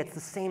or free, it's the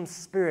same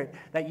Spirit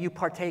that you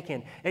partake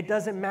in. It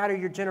doesn't matter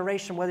your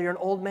generation, whether you're an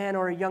old man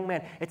or a young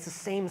man, it's the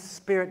same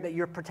Spirit that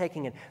you're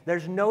partaking in.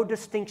 There's no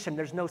distinction,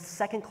 there's no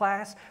second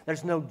class,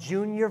 there's no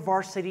junior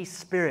varsity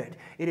Spirit.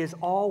 It is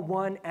all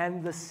one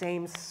and the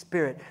same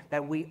Spirit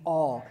that we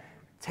all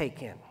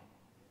take in.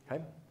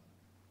 Okay?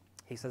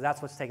 He says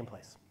that's what's taking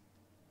place.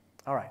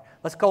 All right,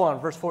 let's go on,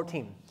 verse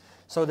 14.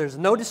 So there's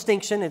no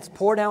distinction, it's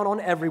poured out on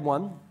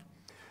everyone.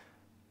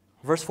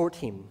 Verse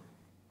 14.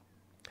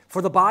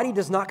 For the body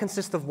does not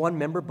consist of one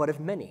member, but of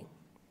many.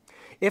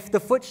 If the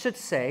foot should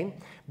say,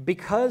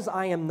 because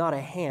I am not a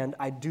hand,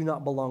 I do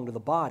not belong to the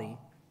body,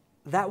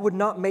 that would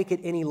not make it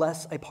any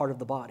less a part of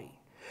the body.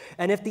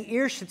 And if the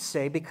ear should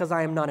say, because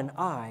I am not an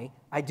eye,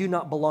 I do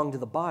not belong to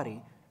the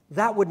body,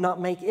 that would not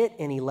make it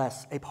any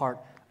less a part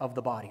of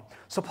the body.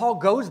 So Paul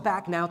goes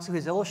back now to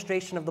his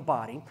illustration of the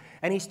body,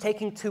 and he's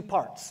taking two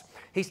parts.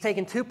 He's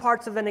taking two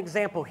parts of an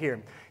example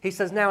here. He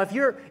says, now if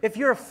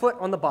you're a foot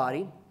on the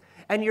body,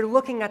 and you're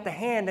looking at the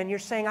hand and you're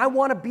saying, I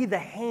want to be the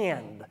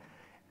hand.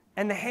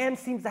 And the hand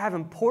seems to have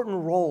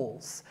important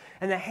roles.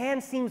 And the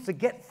hand seems to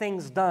get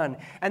things done.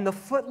 And the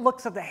foot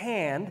looks at the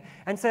hand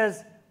and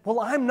says, well,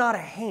 I'm not a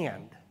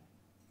hand.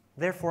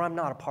 Therefore, I'm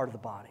not a part of the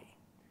body.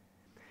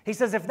 He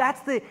says, if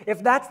that's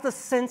the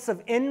sense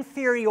of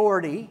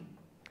inferiority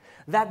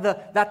that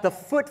the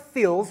foot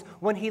feels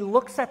when he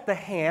looks at the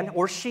hand,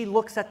 or she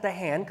looks at the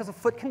hand, because a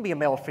foot can be a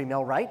male or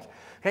female, right?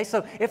 Okay,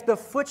 so if the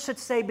foot should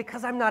say,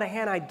 because I'm not a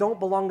hand, I don't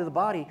belong to the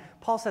body,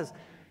 Paul says,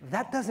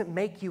 that doesn't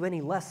make you any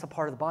less a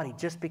part of the body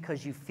just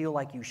because you feel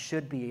like you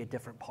should be a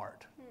different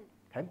part.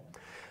 Okay?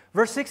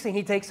 Verse 16,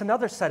 he takes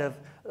another set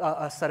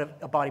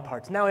of body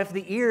parts. Now, if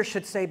the ear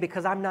should say,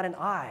 because I'm not an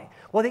eye,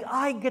 well, the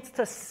eye gets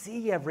to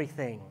see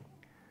everything.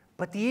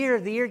 But the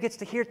ear gets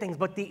to hear things.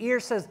 But the ear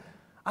says,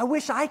 I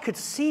wish I could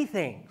see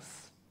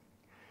things.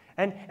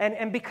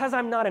 And because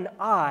I'm not an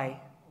eye,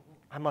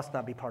 I must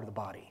not be part of the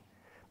body.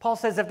 Paul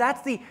says if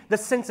that's the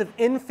sense of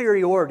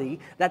inferiority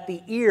that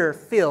the ear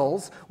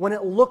feels when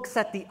it looks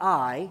at the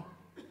eye,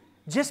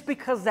 just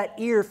because that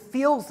ear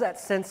feels that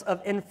sense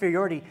of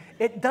inferiority,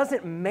 it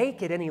doesn't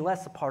make it any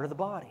less a part of the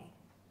body.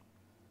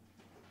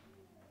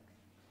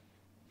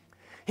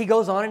 He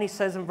goes on and he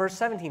says in verse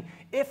 17,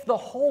 if the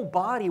whole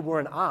body were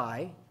an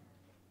eye,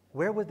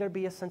 where would there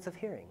be a sense of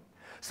hearing?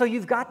 So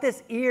you've got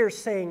this ear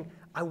saying,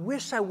 I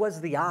wish I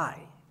was the eye.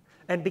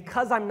 And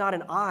because I'm not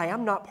an eye,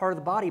 I'm not part of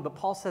the body. But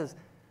Paul says,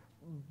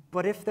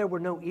 but if there were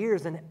no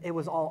ears and it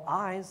was all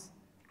eyes,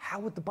 how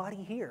would the body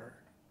hear?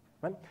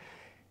 Right?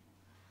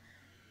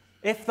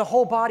 If the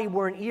whole body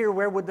were an ear,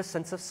 where would the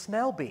sense of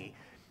smell be?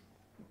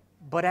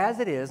 But as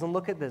it is, and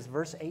look at this,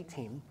 verse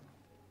 18.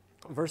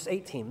 Verse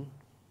 18,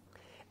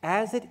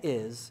 as it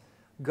is,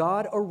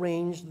 God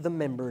arranged the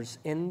members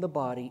in the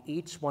body,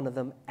 each one of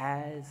them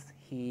as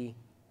he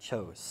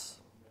chose.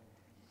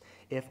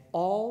 If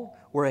all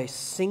were a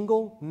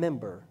single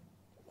member,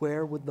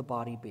 where would the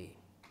body be?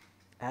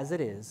 As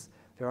it is,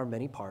 there are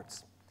many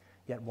parts,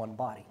 yet one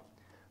body.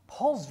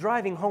 Paul's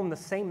driving home the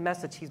same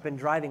message he's been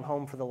driving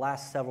home for the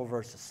last several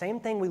verses. Same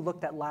thing we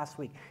looked at last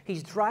week.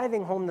 He's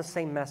driving home the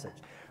same message.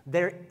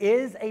 There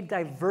is a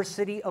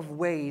diversity of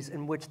ways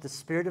in which the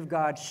Spirit of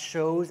God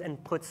shows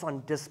and puts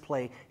on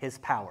display his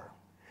power.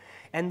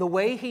 And the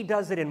way he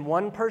does it in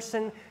one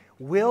person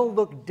will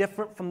look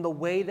different from the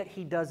way that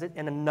he does it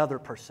in another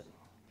person.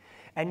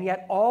 And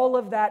yet all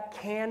of that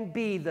can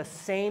be the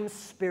same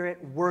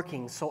Spirit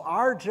working. So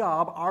our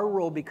job, our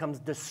role becomes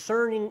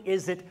discerning,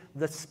 is it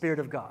the Spirit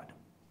of God?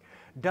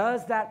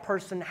 Does that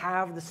person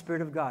have the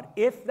Spirit of God?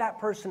 If that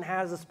person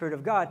has the Spirit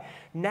of God,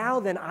 now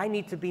then I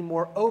need to be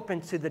more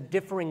open to the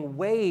differing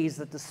ways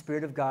that the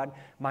Spirit of God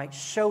might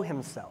show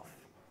himself.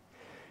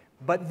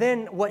 But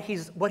then what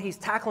he's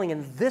tackling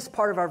in this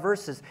part of our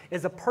verses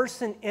is a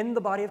person in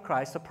the body of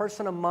Christ, a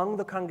person among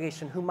the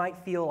congregation who might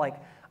feel like,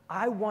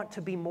 I want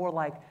to be more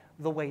like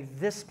the way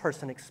this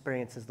person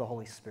experiences the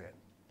Holy Spirit.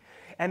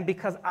 And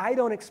because I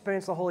don't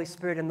experience the Holy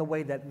Spirit in the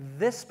way that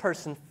this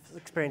person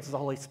experiences the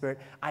Holy Spirit,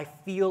 I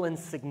feel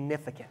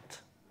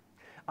insignificant.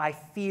 I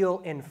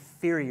feel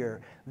inferior.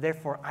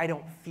 Therefore, I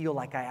don't feel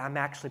like I'm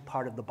actually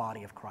part of the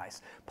body of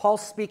Christ.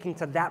 Paul's speaking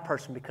to that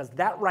person because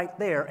that right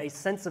there, a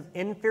sense of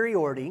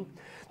inferiority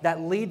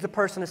that leads a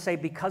person to say,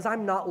 because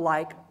I'm not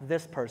like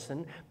this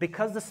person,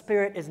 because the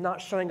Spirit is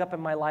not showing up in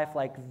my life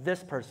like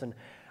this person,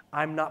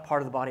 I'm not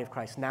part of the body of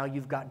Christ. Now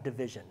you've got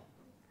division.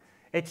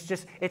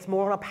 It's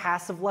more on a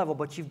passive level,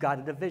 but you've got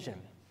a division.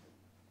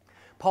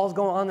 Paul's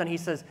going on and he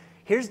says,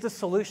 here's the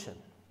solution.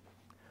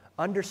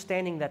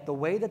 Understanding that the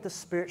way that the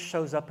Spirit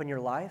shows up in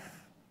your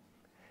life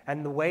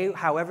and the way,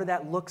 however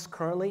that looks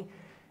currently,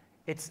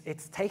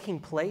 it's taking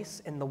place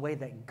in the way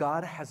that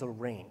God has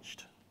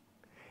arranged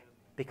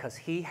because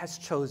he has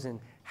chosen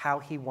how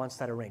he wants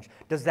that arranged.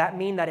 Does that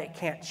mean that it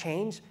can't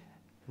change?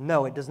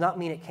 No, it does not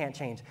mean it can't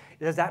change.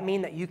 Does that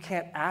mean that you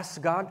can't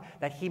ask God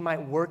that he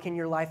might work in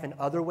your life in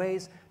other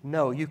ways?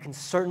 No, you can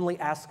certainly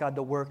ask God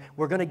to work.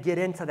 We're going to get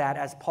into that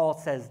as Paul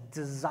says,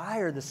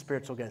 desire the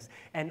spiritual gifts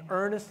and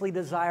earnestly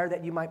desire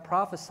that you might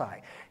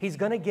prophesy. He's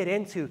going to get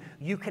into,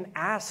 you can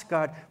ask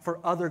God for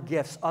other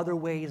gifts, other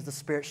ways the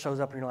Spirit shows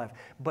up in your life.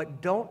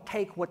 But don't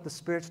take what the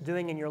Spirit's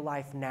doing in your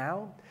life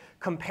now,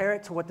 compare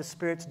it to what the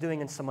Spirit's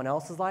doing in someone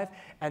else's life,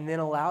 and then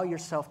allow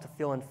yourself to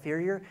feel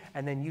inferior,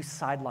 and then you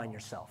sideline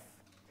yourself.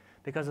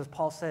 Because as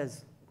Paul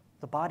says,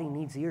 the body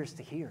needs ears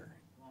to hear.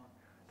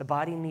 The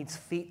body needs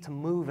feet to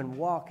move and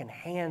walk and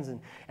hands.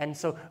 And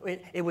so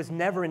it was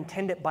never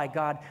intended by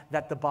God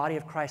that the body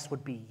of Christ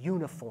would be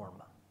uniform.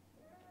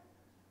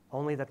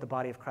 Only that the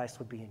body of Christ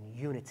would be in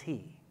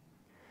unity.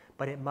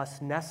 But it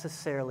must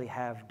necessarily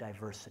have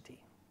diversity.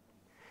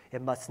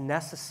 It must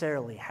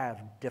necessarily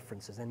have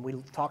differences. And we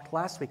talked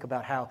last week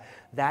about how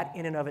that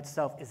in and of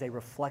itself is a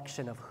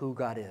reflection of who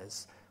God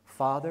is.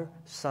 Father,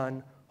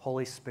 Son,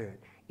 Holy Spirit.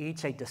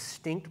 Each a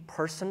distinct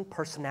person,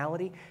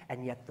 personality,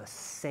 and yet the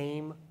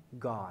same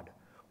God.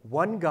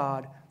 One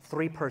God,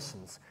 three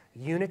persons.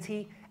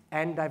 Unity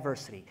and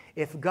diversity.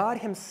 If God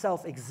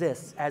himself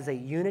exists as a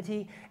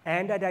unity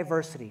and a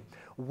diversity,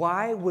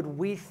 why would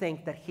we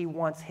think that he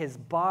wants his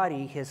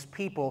body, his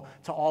people,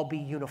 to all be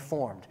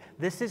uniformed?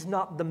 This is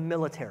not the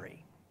military.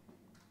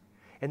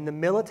 In the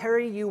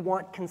military, you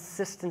want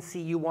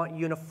consistency, you want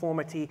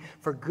uniformity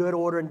for good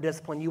order and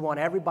discipline. You want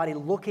everybody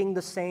looking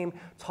the same,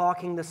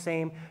 talking the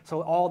same,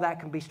 so all that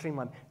can be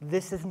streamlined.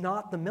 This is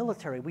not the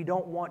military. We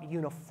don't want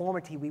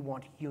uniformity, we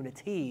want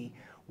unity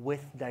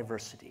with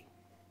diversity.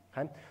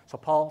 Okay? So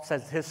Paul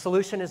says his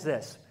solution is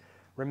this,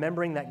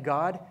 remembering that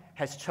God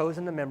has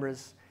chosen the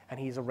members and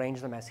he's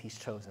arranged them as he's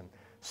chosen.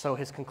 So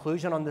his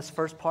conclusion on this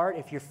first part,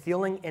 if you're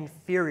feeling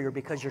inferior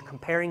because you're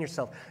comparing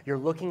yourself, you're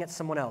looking at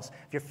someone else,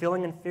 if you're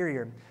feeling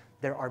inferior,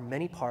 there are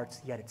many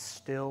parts, yet it's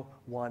still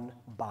one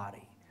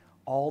body.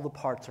 All the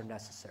parts are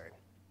necessary.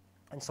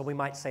 And so we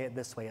might say it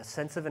this way, a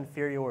sense of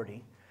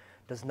inferiority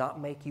does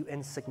not make you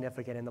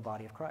insignificant in the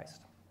body of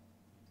Christ.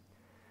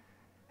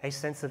 A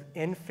sense of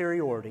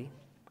inferiority,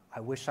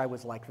 I wish I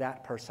was like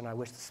that person, I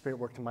wish the Spirit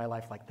worked in my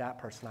life like that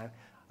person,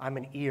 I'm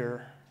an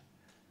ear,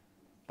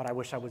 but I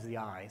wish I was the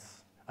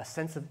eyes. A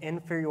sense of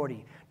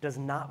inferiority does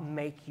not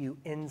make you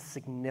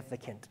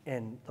insignificant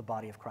in the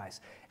body of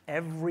Christ.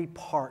 Every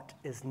part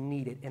is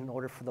needed in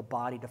order for the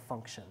body to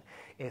function.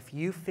 If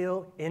you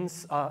feel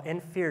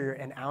inferior,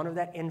 and out of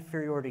that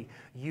inferiority,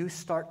 you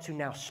start to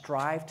now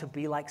strive to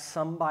be like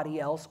somebody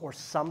else or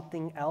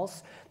something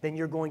else, then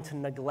you're going to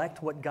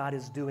neglect what God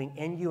is doing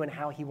in you and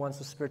how He wants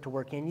the Spirit to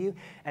work in you.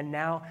 And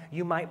now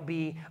you might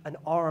be an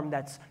arm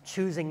that's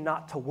choosing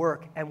not to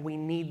work, and we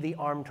need the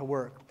arm to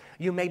work.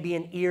 You may be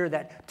an ear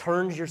that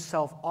turns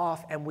yourself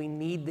off, and we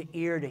need the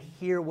ear to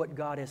hear what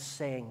God is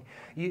saying.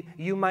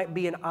 You might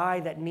be an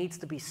eye that needs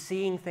to be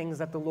seeing things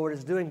that the Lord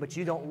is doing, but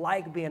you don't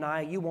like being an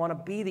eye. You want to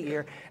be the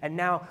ear. And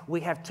now we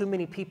have too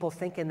many people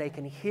thinking they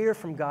can hear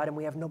from God, and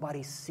we have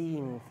nobody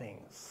seeing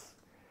things.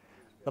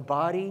 The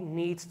body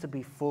needs to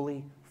be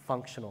fully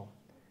functional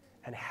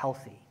and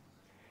healthy.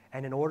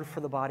 And in order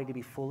for the body to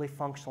be fully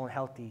functional and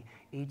healthy,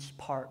 each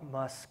part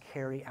must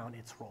carry out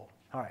its role.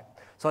 All right,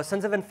 so a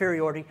sense of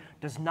inferiority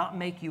does not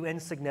make you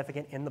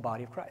insignificant in the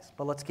body of Christ.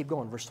 But let's keep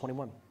going, verse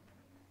 21.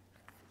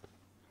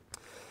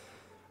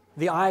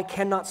 The eye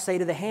cannot say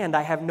to the hand,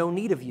 I have no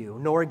need of you,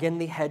 nor again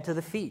the head to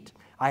the feet,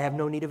 I have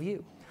no need of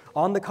you.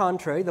 On the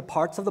contrary, the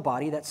parts of the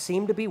body that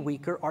seem to be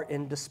weaker are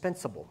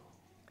indispensable.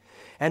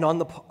 And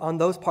on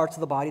those parts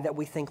of the body that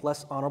we think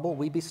less honorable,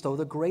 we bestow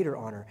the greater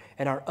honor,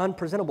 and our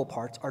unpresentable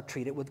parts are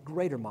treated with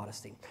greater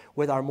modesty.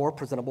 With our more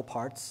presentable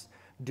parts,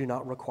 do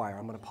not require.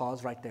 I'm going to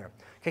pause right there.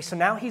 Okay, so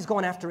now he's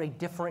going after a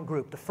different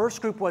group. The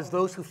first group was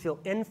those who feel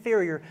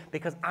inferior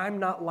because I'm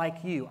not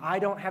like you. I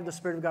don't have the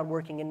Spirit of God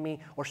working in me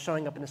or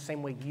showing up in the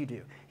same way you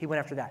do. He went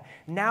after that.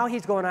 Now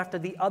he's going after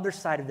the other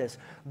side of this.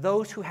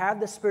 Those who have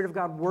the Spirit of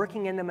God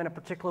working in them in a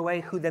particular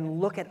way, who then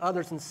look at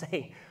others and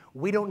say,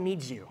 we don't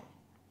need you.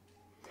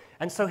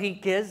 And so he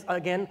gives,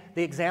 again,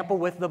 the example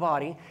with the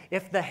body.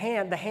 If the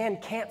hand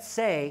can't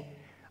say,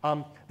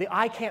 the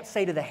eye can't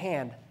say to the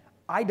hand,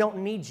 I don't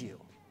need you.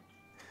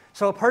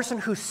 So a person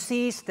who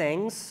sees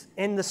things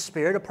in the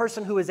Spirit, a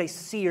person who is a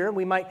seer,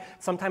 we might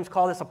sometimes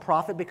call this a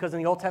prophet because in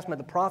the Old Testament,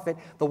 the prophet,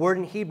 the word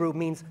in Hebrew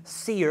means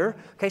seer.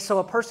 Okay, so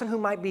a person who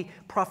might be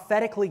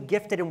prophetically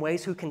gifted in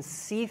ways, who can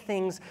see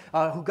things,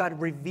 who God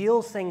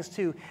reveals things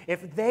to,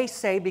 if they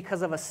say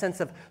because of a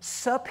sense of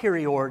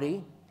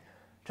superiority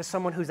to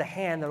someone who's a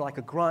hand, they're like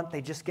a grunt,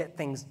 they just get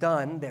things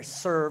done, they're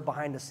served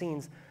behind the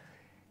scenes,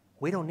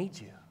 we don't need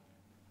you.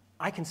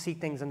 I can see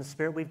things in the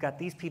Spirit. We've got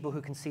these people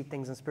who can see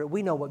things in the Spirit.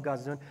 We know what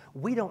God's doing.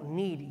 We don't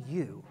need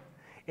you.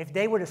 If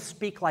they were to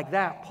speak like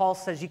that, Paul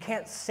says you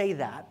can't say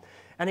that.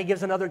 And he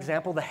gives another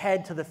example, the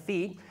head to the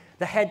feet.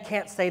 The head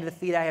can't say to the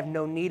feet, I have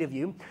no need of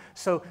you.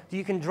 So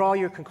you can draw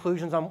your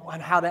conclusions on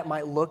how that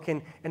might look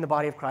in the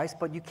body of Christ,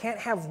 but you can't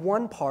have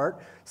one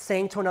part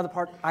saying to another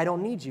part, I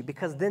don't need you,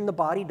 because then the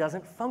body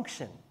doesn't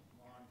function.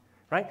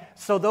 Right?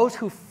 So those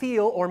who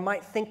feel or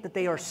might think that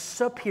they are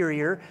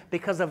superior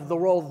because of the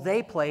role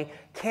they play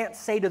can't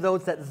say to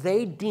those that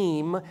they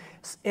deem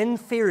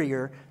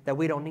inferior that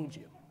we don't need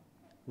you.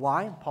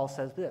 Why? Paul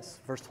says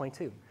this, verse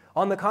 22.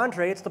 On the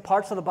contrary, it's the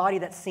parts of the body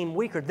that seem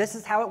weaker. This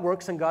is how it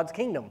works in God's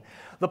kingdom.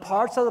 The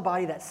parts of the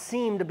body that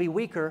seem to be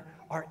weaker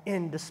are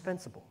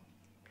indispensable.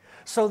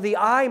 So the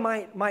eye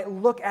might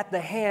look at the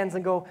hands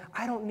and go,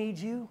 I don't need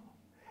you.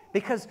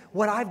 Because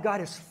what I've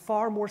got is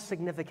far more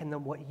significant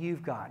than what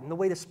you've got. And the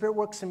way the Spirit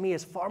works in me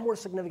is far more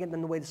significant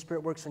than the way the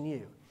Spirit works in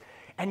you.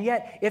 And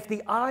yet, if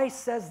the eye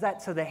says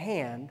that to the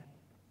hand,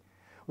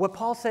 what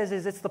Paul says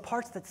is it's the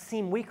parts that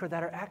seem weaker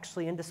that are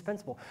actually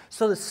indispensable.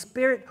 So the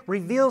Spirit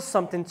reveals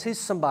something to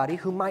somebody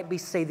who might be,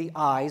 say, the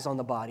eyes on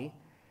the body.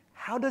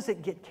 How does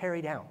it get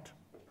carried out?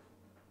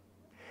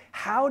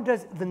 How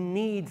does the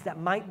needs that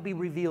might be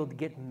revealed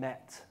get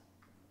met?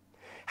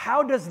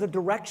 How does the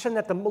direction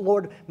that the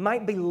Lord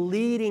might be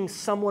leading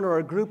someone or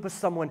a group of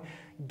someone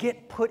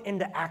get put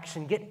into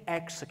action, get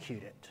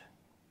executed?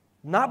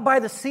 Not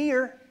by the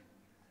seer,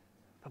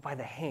 but by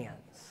the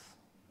hands.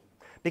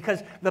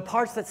 Because the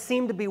parts that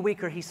seem to be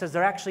weaker, he says,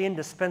 they're actually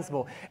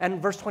indispensable. And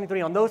verse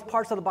 23, on those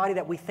parts of the body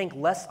that we think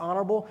less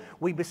honorable,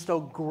 we bestow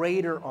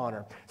greater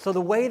honor. So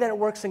the way that it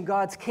works in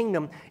God's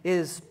kingdom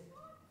is,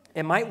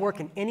 it might work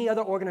in any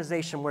other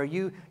organization where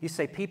you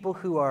say people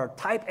who are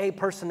type A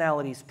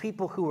personalities,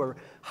 people who are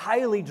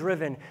highly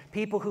driven,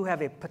 people who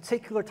have a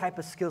particular type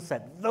of skill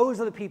set.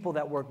 Those are the people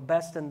that work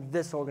best in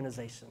this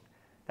organization.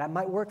 That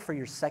might work for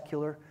your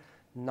secular,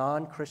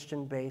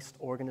 non-Christian-based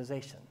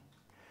organization.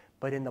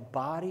 But in the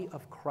body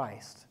of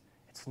Christ,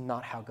 it's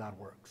not how God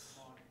works.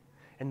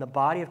 In the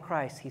body of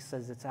Christ, he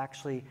says it's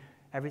actually,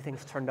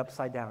 everything's turned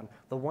upside down.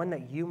 The one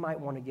that you might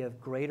want to give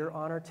greater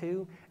honor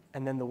to,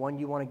 and then the one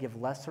you want to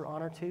give lesser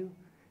honor to,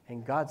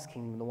 in God's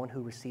kingdom, the one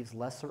who receives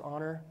lesser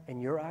honor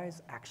in your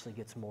eyes actually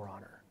gets more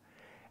honor.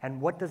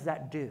 And what does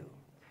that do?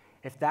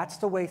 If that's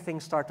the way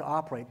things start to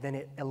operate, then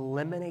it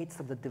eliminates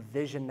the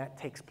division that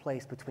takes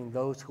place between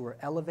those who are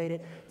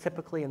elevated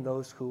typically and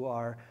those who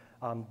are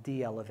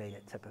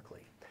de-elevated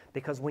typically.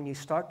 Because when you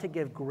start to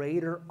give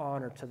greater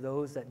honor to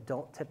those that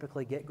don't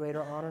typically get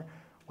greater honor,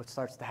 what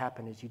starts to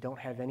happen is you don't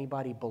have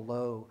anybody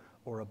below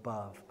or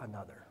above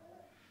another.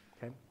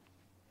 Okay?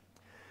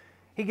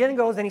 He again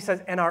goes and he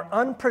says, and our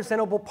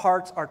unpresentable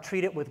parts are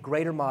treated with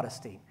greater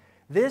modesty.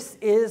 This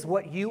is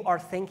what you are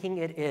thinking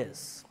it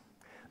is.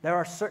 There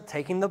are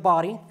taking the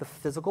body, the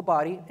physical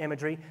body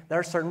imagery, there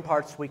are certain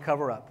parts we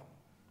cover up,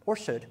 or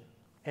should,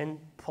 in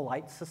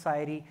polite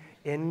society,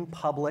 in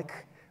public,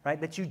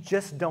 right, that you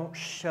just don't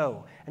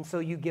show. And so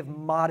you give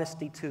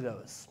modesty to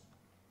those.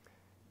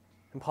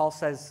 And Paul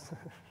says,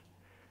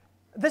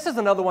 this is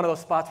another one of those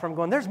spots where I'm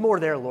going, there's more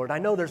there, Lord. I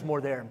know there's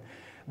more there.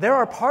 There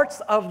are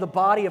parts of the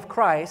body of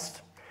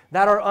Christ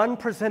that are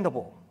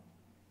unpresentable.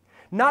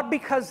 Not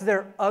because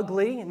they're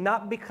ugly,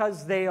 not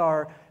because they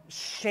are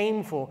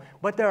shameful,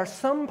 but there are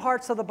some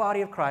parts of the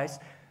body of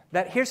Christ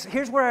that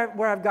here's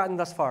where I've gotten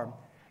thus far.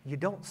 You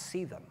don't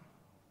see them.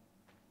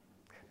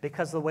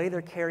 Because the way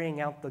they're carrying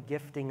out the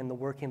gifting and the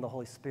working of the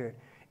Holy Spirit,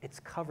 it's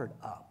covered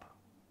up.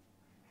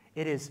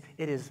 It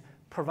is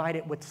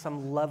provided with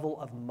some level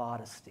of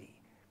modesty.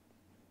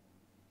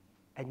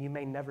 And you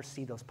may never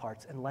see those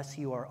parts unless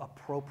you are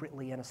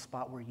appropriately in a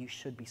spot where you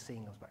should be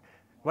seeing those parts.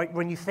 Right?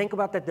 When you think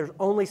about that, there's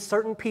only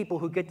certain people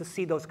who get to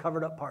see those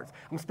covered up parts.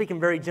 I'm speaking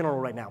very general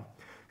right now,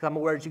 because I'm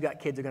aware that you got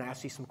kids that are going to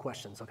ask you some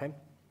questions, okay?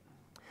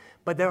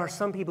 But there are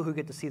some people who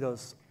get to see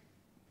those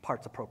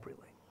parts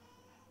appropriately.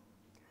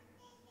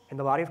 In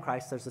the body of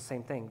Christ, there's the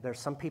same thing. There's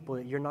some people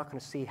that you're not going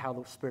to see how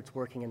the Spirit's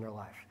working in their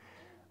life.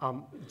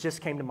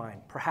 Just came to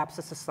mind. Perhaps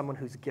this is someone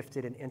who's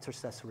gifted in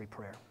intercessory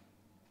prayer.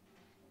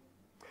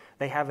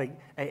 They have a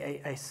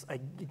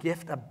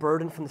gift, a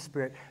burden from the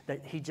Spirit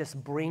that He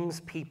just brings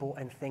people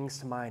and things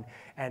to mind.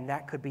 And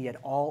that could be at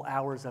all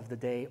hours of the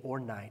day or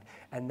night.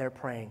 And they're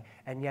praying.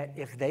 And yet,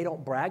 if they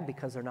don't brag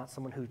because they're not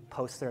someone who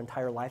posts their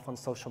entire life on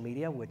social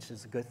media, which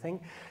is a good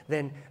thing,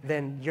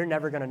 then you're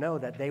never going to know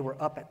that they were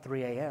up at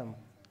 3 a.m.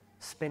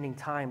 spending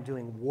time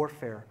doing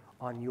warfare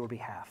on your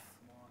behalf.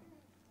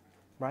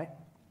 Right?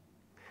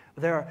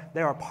 There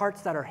are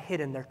parts that are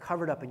hidden, they're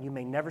covered up, and you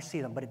may never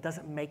see them, but it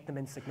doesn't make them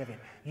insignificant.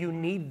 You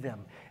need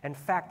them. In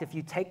fact, if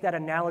you take that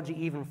analogy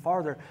even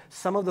farther,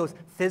 some of those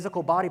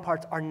physical body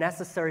parts are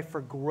necessary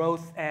for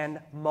growth and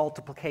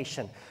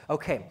multiplication.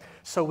 Okay,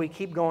 so we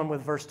keep going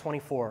with verse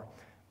 24.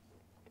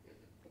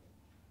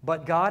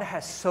 But God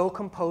has so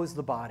composed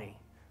the body,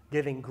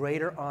 giving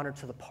greater honor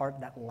to the part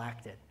that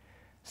lacked it,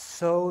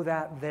 so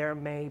that there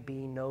may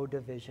be no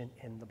division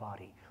in the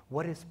body.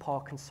 What is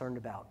Paul concerned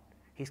about?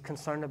 He's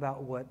concerned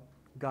about what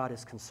God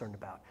is concerned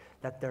about,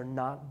 that there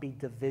not be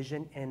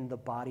division in the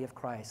body of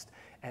Christ.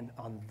 And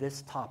on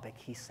this topic,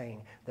 he's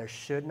saying there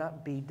should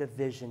not be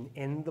division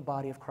in the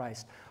body of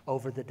Christ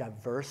over the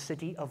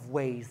diversity of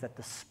ways that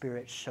the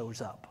Spirit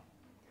shows up.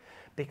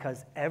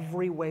 Because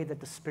every way that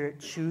the Spirit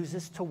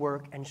chooses to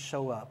work and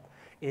show up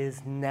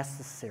is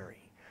necessary.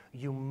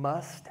 You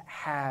must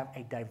have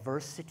a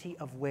diversity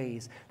of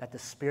ways that the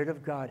Spirit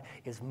of God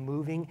is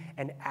moving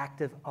and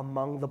active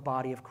among the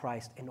body of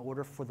Christ in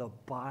order for the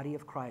body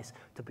of Christ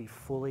to be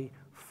fully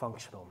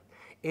functional.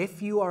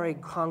 If you are a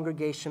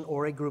congregation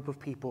or a group of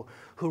people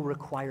who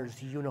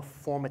requires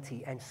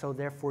uniformity, and so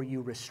therefore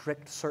you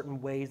restrict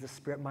certain ways the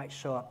Spirit might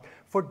show up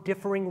for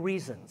differing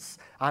reasons,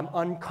 I'm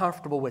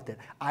uncomfortable with it,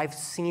 I've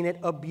seen it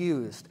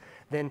abused,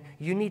 then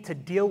you need to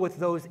deal with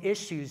those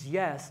issues,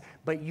 yes,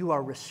 but you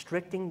are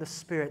restricting the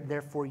Spirit,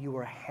 therefore you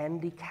are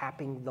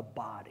handicapping the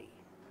body.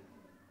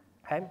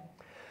 Okay?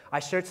 I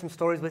shared some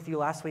stories with you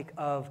last week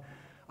of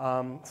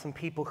some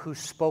people who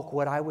spoke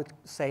what I would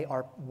say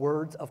are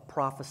words of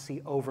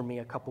prophecy over me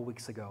a couple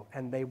weeks ago,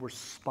 and they were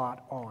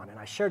spot on, and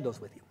I shared those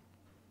with you.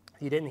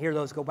 If you didn't hear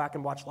those, go back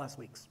and watch last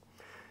week's.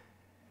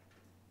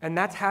 And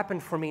that's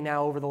happened for me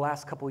now over the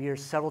last couple of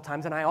years several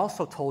times, and I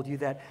also told you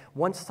that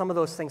once some of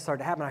those things started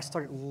to happen, I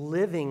started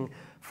living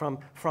from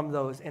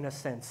those in a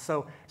sense.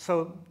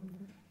 So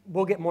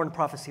we'll get more into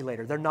prophecy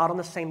later. They're not on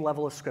the same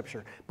level of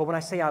Scripture. But when I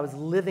say I was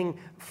living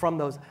from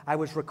those, I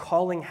was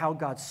recalling how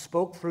God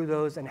spoke through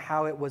those and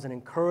how it was an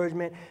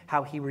encouragement,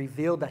 how He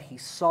revealed that He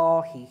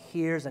saw, He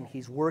hears, and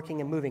He's working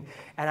and moving.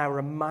 And I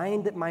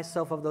reminded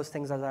myself of those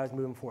things as I was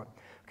moving forward.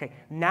 Okay,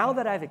 now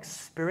that I've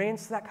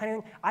experienced that kind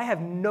of thing, I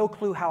have no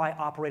clue how I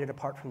operated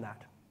apart from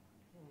that.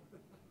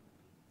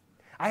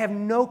 I have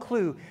no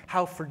clue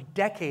how for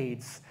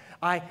decades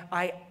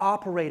I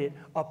operated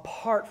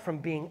apart from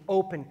being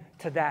open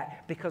to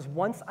that, because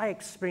once I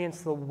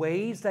experienced the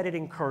ways that it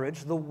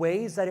encouraged, the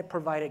ways that it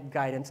provided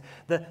guidance,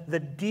 the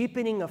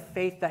deepening of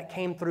faith that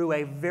came through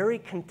a very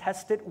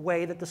contested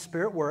way that the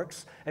Spirit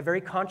works, a very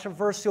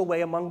controversial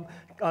way among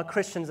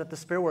Christians that the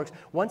Spirit works,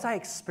 once I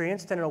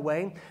experienced it in a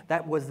way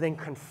that was then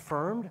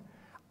confirmed,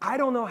 I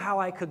don't know how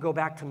I could go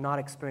back to not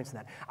experiencing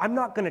that. I'm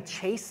not going to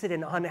chase it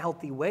in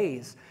unhealthy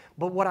ways,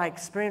 but what I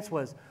experienced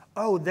was,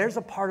 oh, there's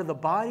a part of the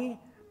body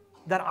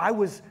that I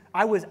was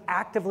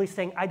actively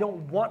saying, I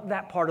don't want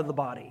that part of the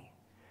body.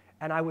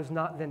 And I was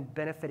not then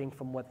benefiting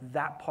from what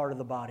that part of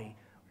the body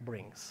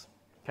brings.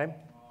 Okay?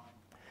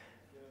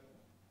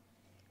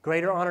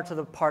 Greater honor to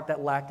the part that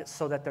lacked it,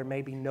 so that there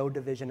may be no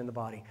division in the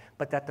body,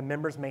 but that the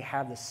members may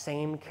have the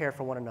same care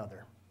for one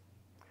another.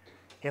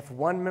 If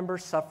one member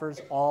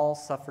suffers, all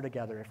suffer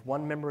together. If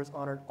one member is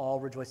honored, all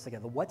rejoice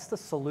together. What's the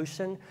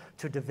solution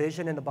to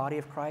division in the body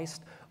of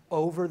Christ?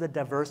 over the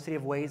diversity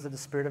of ways that the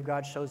Spirit of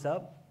God shows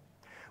up.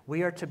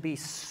 We are to be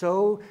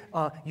so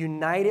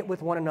united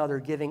with one another,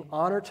 giving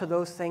honor to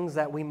those things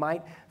that we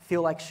might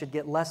feel like should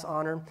get less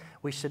honor.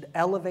 We should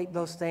elevate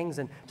those things,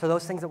 and to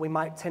those things that we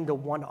might tend to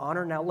want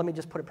honor. Now, let me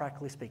just put it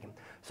practically speaking.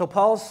 So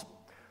Paul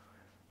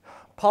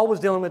was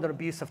dealing with an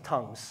abuse of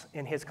tongues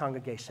in his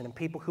congregation, and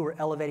people who were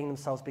elevating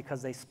themselves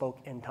because they spoke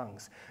in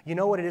tongues. You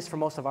know what it is for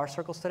most of our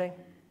circles today?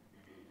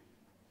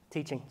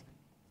 Teaching.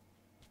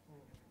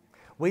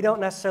 We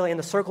don't necessarily, in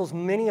the circles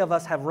many of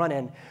us have run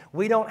in,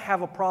 we don't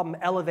have a problem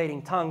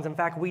elevating tongues. In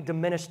fact, we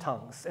diminish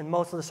tongues in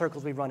most of the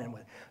circles we've run in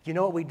with. Do you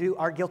know what we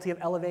are guilty of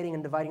elevating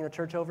and dividing the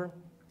church over?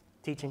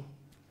 Teaching.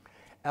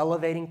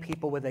 Elevating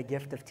people with a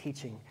gift of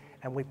teaching.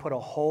 And we put a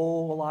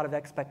whole lot of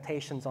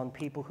expectations on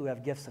people who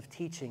have gifts of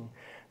teaching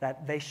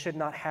that they should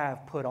not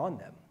have put on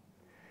them.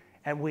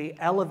 And we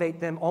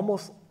elevate them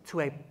almost to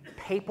a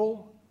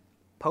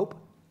pope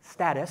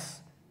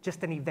status,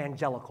 just an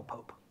evangelical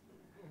pope,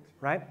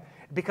 right?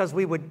 Because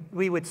we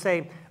would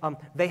say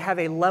they have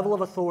a level of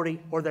authority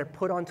or they're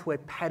put onto a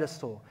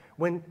pedestal,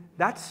 when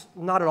that's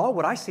not at all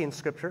what I see in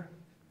Scripture.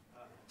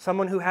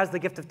 Someone who has the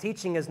gift of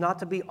teaching is not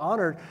to be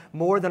honored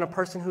more than a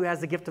person who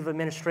has the gift of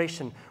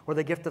administration or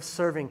the gift of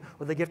serving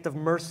or the gift of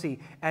mercy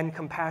and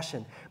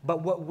compassion.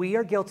 But what we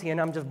are guilty,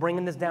 and I'm just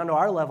bringing this down to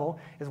our level,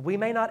 is we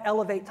may not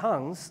elevate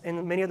tongues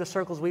in many of the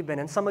circles we've been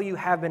in. Some of you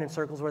have been in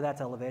circles where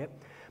that's elevated.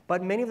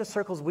 But many of the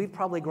circles we've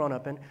probably grown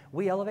up in,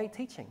 we elevate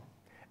teaching.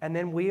 And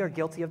then we are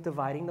guilty of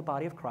dividing the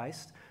body of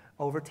Christ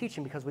over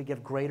teaching because we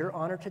give greater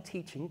honor to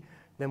teaching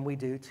than we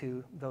do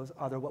to those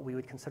other what we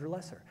would consider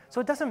lesser. So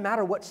it doesn't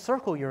matter what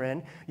circle you're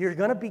in, you're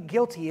going to be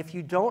guilty if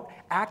you don't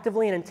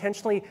actively and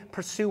intentionally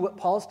pursue what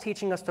Paul's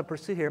teaching us to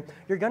pursue here.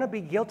 You're going to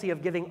be guilty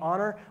of giving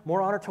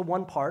more honor to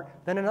one part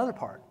than another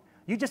part.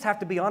 You just have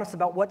to be honest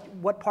about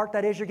what part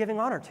that is you're giving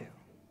honor to.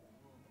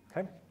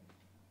 Okay?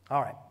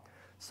 All right.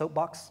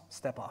 Soapbox,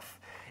 step off.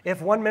 If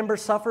one member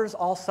suffers,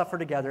 all suffer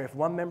together. If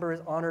one member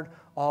is honored,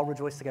 all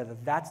rejoice together.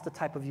 That's the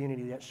type of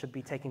unity that should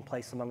be taking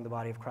place among the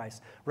body of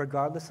Christ,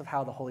 regardless of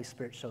how the Holy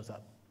Spirit shows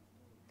up.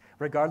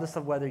 Regardless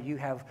of whether you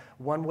have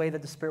one way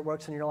that the Spirit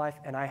works in your life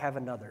and I have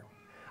another.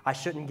 I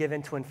shouldn't give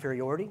in to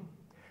inferiority,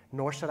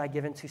 nor should I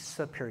give in to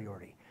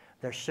superiority.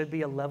 There should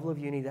be a level of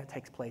unity that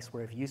takes place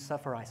where if you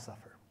suffer, I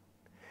suffer.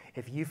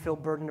 If you feel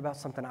burdened about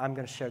something, I'm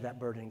going to share that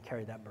burden and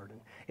carry that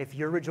burden. If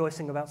you're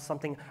rejoicing about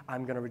something,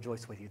 I'm going to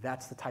rejoice with you.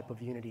 That's the type of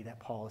unity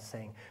that Paul is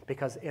saying.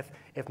 Because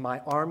if my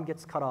arm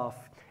gets cut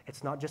off,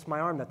 it's not just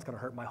my arm that's going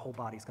to hurt, my whole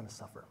body's going to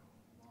suffer.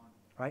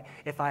 Right?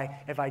 If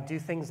I do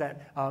things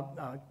that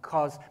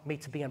cause me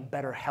to be in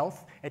better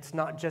health, it's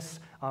not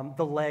just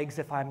the legs.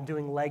 If I'm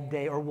doing leg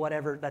day or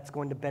whatever that's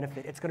going to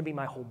benefit, it's going to be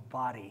my whole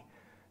body.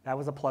 That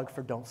was a plug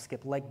for don't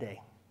skip leg day.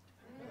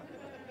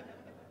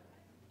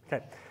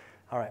 Okay,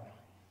 all right.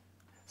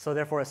 So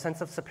therefore, a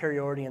sense of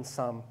superiority in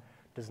some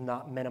does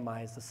not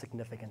minimize the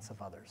significance of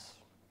others.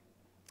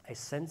 A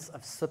sense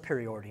of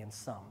superiority in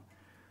some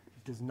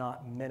does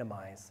not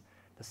minimize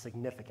the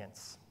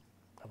significance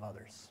of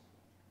others.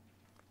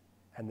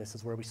 And this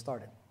is where we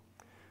started.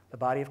 The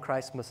body of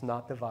Christ must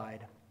not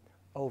divide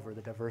over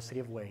the diversity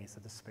of ways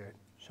that the Spirit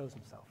shows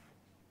himself.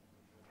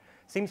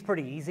 Seems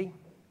pretty easy,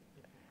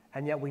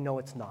 and yet we know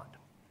it's not.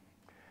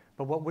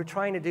 But what we're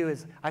trying to do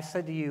is, I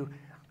said to you,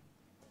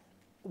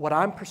 what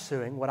I'm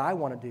pursuing, what I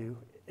want to do,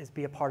 is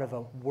be a part of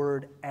a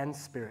Word and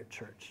Spirit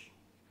church.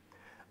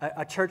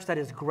 A church that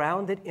is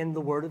grounded in the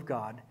Word of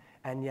God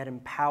and yet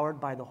empowered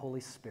by the Holy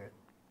Spirit.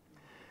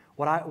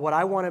 What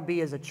I want to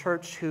be is a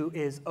church who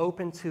is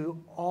open to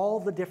all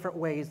the different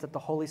ways that the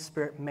Holy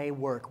Spirit may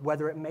work,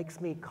 whether it makes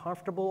me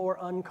comfortable or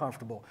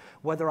uncomfortable,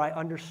 whether I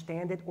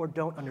understand it or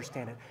don't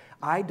understand it.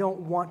 I don't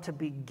want to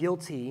be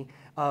guilty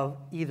of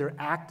either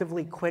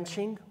actively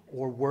quenching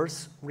or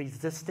worse,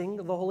 resisting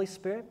the Holy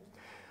Spirit.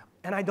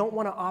 And I don't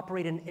want to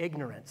operate in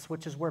ignorance,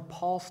 which is where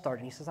Paul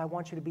started. He says, I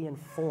want you to be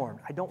informed.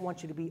 I don't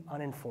want you to be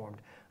uninformed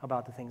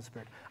about the things of the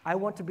Spirit. I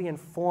want to be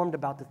informed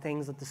about the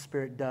things that the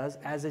Spirit does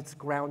as it's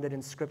grounded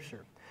in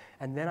Scripture.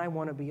 And then I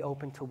want to be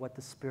open to what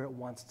the Spirit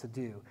wants to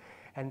do.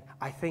 And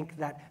I think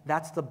that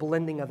that's the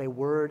blending of a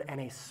Word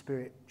and a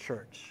Spirit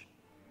church.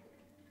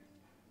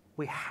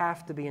 We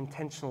have to be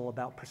intentional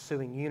about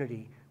pursuing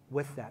unity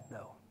with that,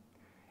 though.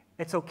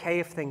 It's okay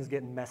if things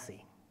get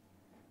messy.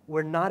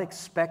 We're not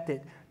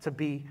expected to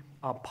be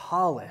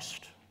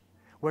polished.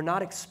 We're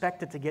not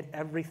expected to get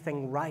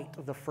everything right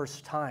the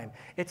first time.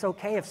 It's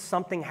okay if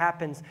something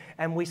happens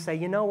and we say,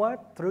 you know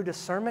what, through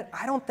discernment,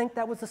 I don't think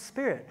that was the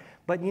Spirit.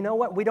 But you know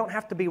what, we don't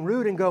have to be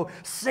rude and go,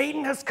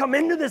 Satan has come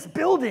into this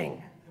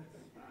building.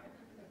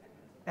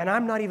 And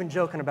I'm not even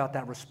joking about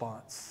that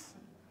response.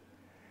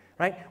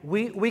 Right?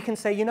 We can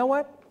say, you know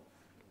what,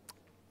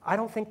 I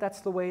don't think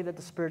that's the way that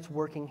the Spirit's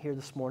working here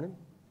this morning.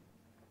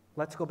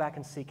 Let's go back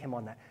and seek Him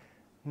on that.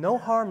 No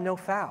harm, no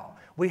foul.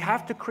 We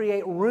have to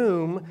create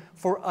room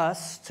for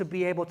us to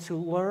be able to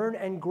learn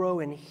and grow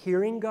in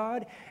hearing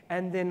God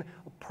and then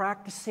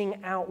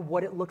practicing out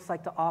what it looks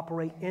like to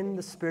operate in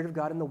the Spirit of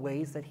God in the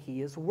ways that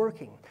He is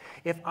working.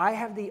 If I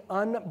have the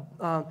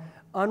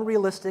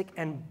unrealistic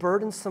and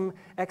burdensome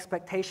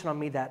expectation on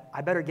me that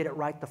I better get it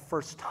right the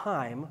first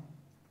time,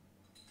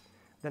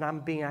 then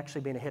I'm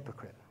actually being a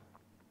hypocrite.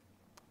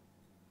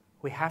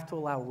 We have to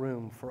allow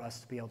room for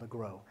us to be able to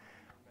grow.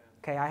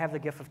 Okay, I have the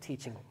gift of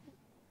teaching.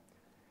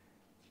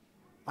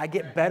 I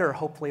get better,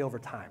 hopefully, over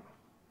time.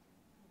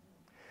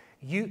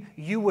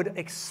 You would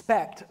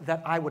expect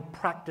that I would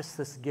practice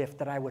this gift,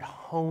 that I would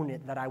hone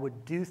it, that I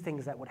would do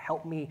things that would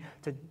help me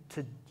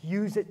to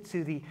use it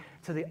to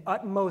the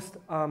utmost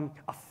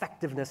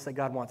effectiveness that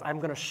God wants. I'm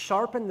going to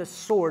sharpen the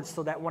sword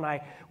so that when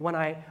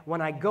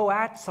I go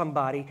at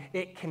somebody,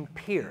 it can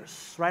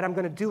pierce, right? I'm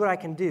going to do what I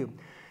can do.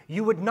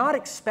 You would not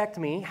expect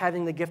me,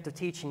 having the gift of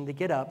teaching, to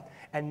get up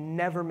and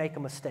never make a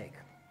mistake,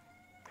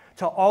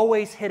 to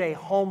always hit a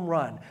home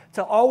run,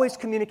 to always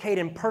communicate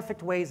in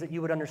perfect ways that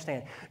you would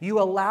understand. You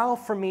allow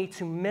for me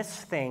to miss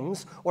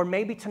things or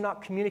maybe to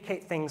not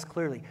communicate things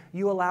clearly.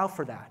 You allow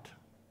for that.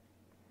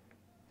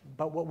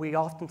 But what we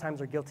oftentimes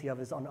are guilty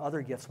of is on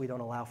other gifts, we don't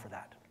allow for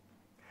that.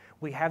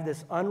 We have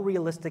this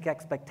unrealistic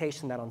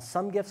expectation that on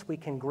some gifts we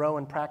can grow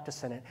and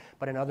practice in it,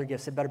 but in other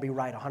gifts it better be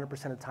right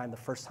 100% of the time, the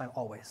first time,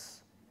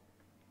 always.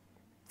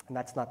 And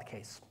that's not the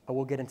case. But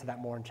we'll get into that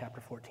more in chapter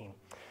 14.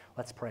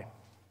 Let's pray.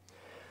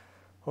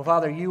 Well,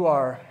 Father, you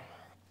are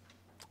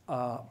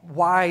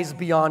wise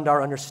beyond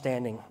our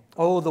understanding.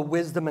 Oh, the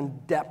wisdom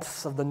and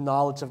depths of the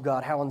knowledge of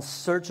God. How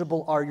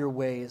unsearchable are your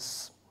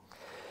ways.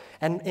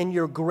 And in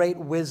your great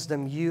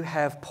wisdom, you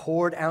have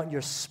poured out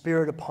your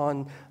Spirit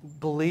upon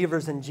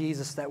believers in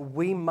Jesus that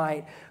we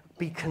might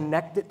be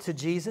connected to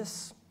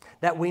Jesus,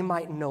 that we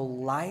might know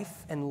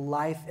life and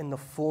life in the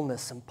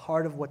fullness. And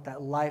part of what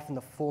that life in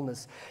the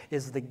fullness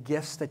is the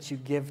gifts that you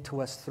give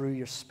to us through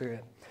your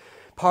Spirit.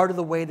 Part of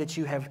the way that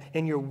you have,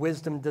 in your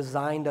wisdom,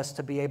 designed us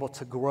to be able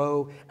to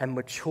grow and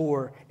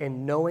mature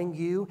in knowing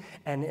you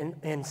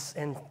and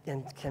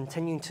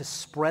continuing to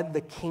spread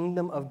the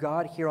kingdom of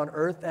God here on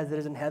earth as it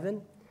is in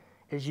heaven,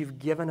 is you've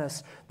given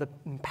us the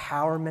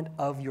empowerment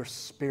of your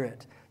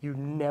Spirit. You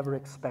never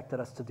expected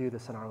us to do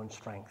this in our own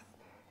strength.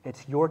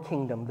 It's your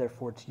kingdom,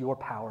 therefore it's your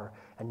power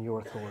and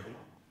your authority.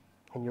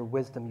 In your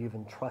wisdom, you've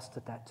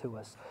entrusted that to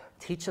us.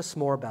 Teach us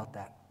more about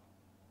that.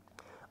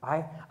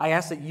 I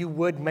ask that you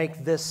would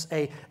make this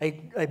a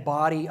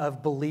body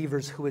of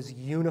believers who is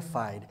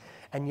unified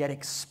and yet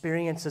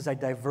experiences a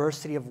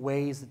diversity of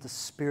ways that the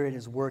Spirit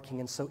is working.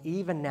 And so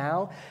even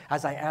now,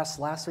 as I asked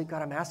last week,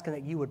 God, I'm asking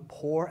that you would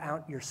pour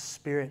out your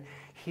Spirit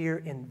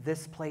here in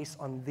this place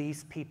on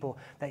these people,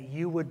 that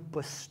you would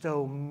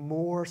bestow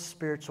more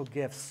spiritual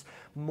gifts,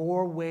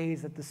 more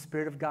ways that the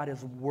Spirit of God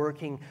is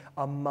working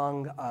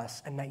among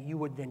us, and that you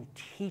would then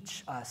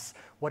teach us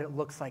what it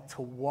looks like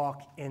to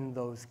walk in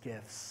those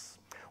gifts,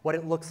 what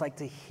it looks like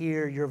to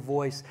hear your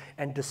voice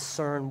and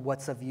discern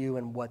what's of you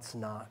and what's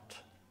not.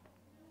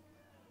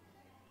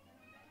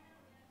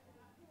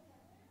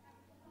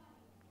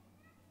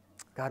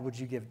 God, would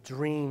you give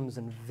dreams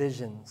and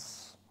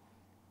visions?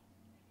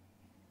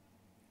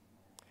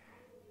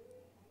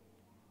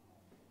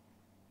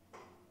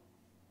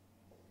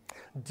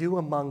 Do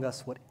among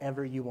us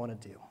whatever you want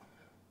to do.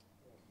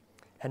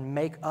 And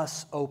make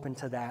us open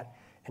to that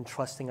and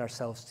trusting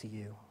ourselves to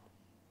you.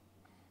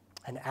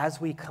 And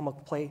as we come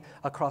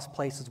across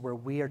places where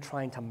we are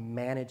trying to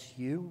manage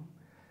you,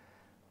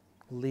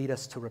 lead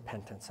us to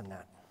repentance in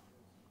that.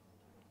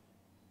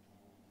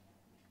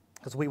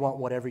 Because we want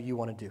whatever you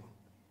want to do.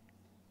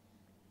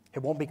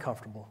 It won't be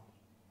comfortable.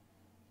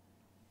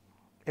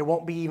 It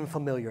won't be even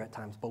familiar at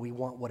times, but we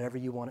want whatever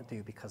you want to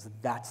do because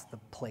that's the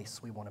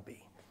place we want to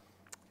be.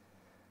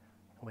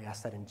 And we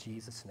ask that in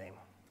Jesus' name.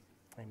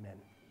 Amen.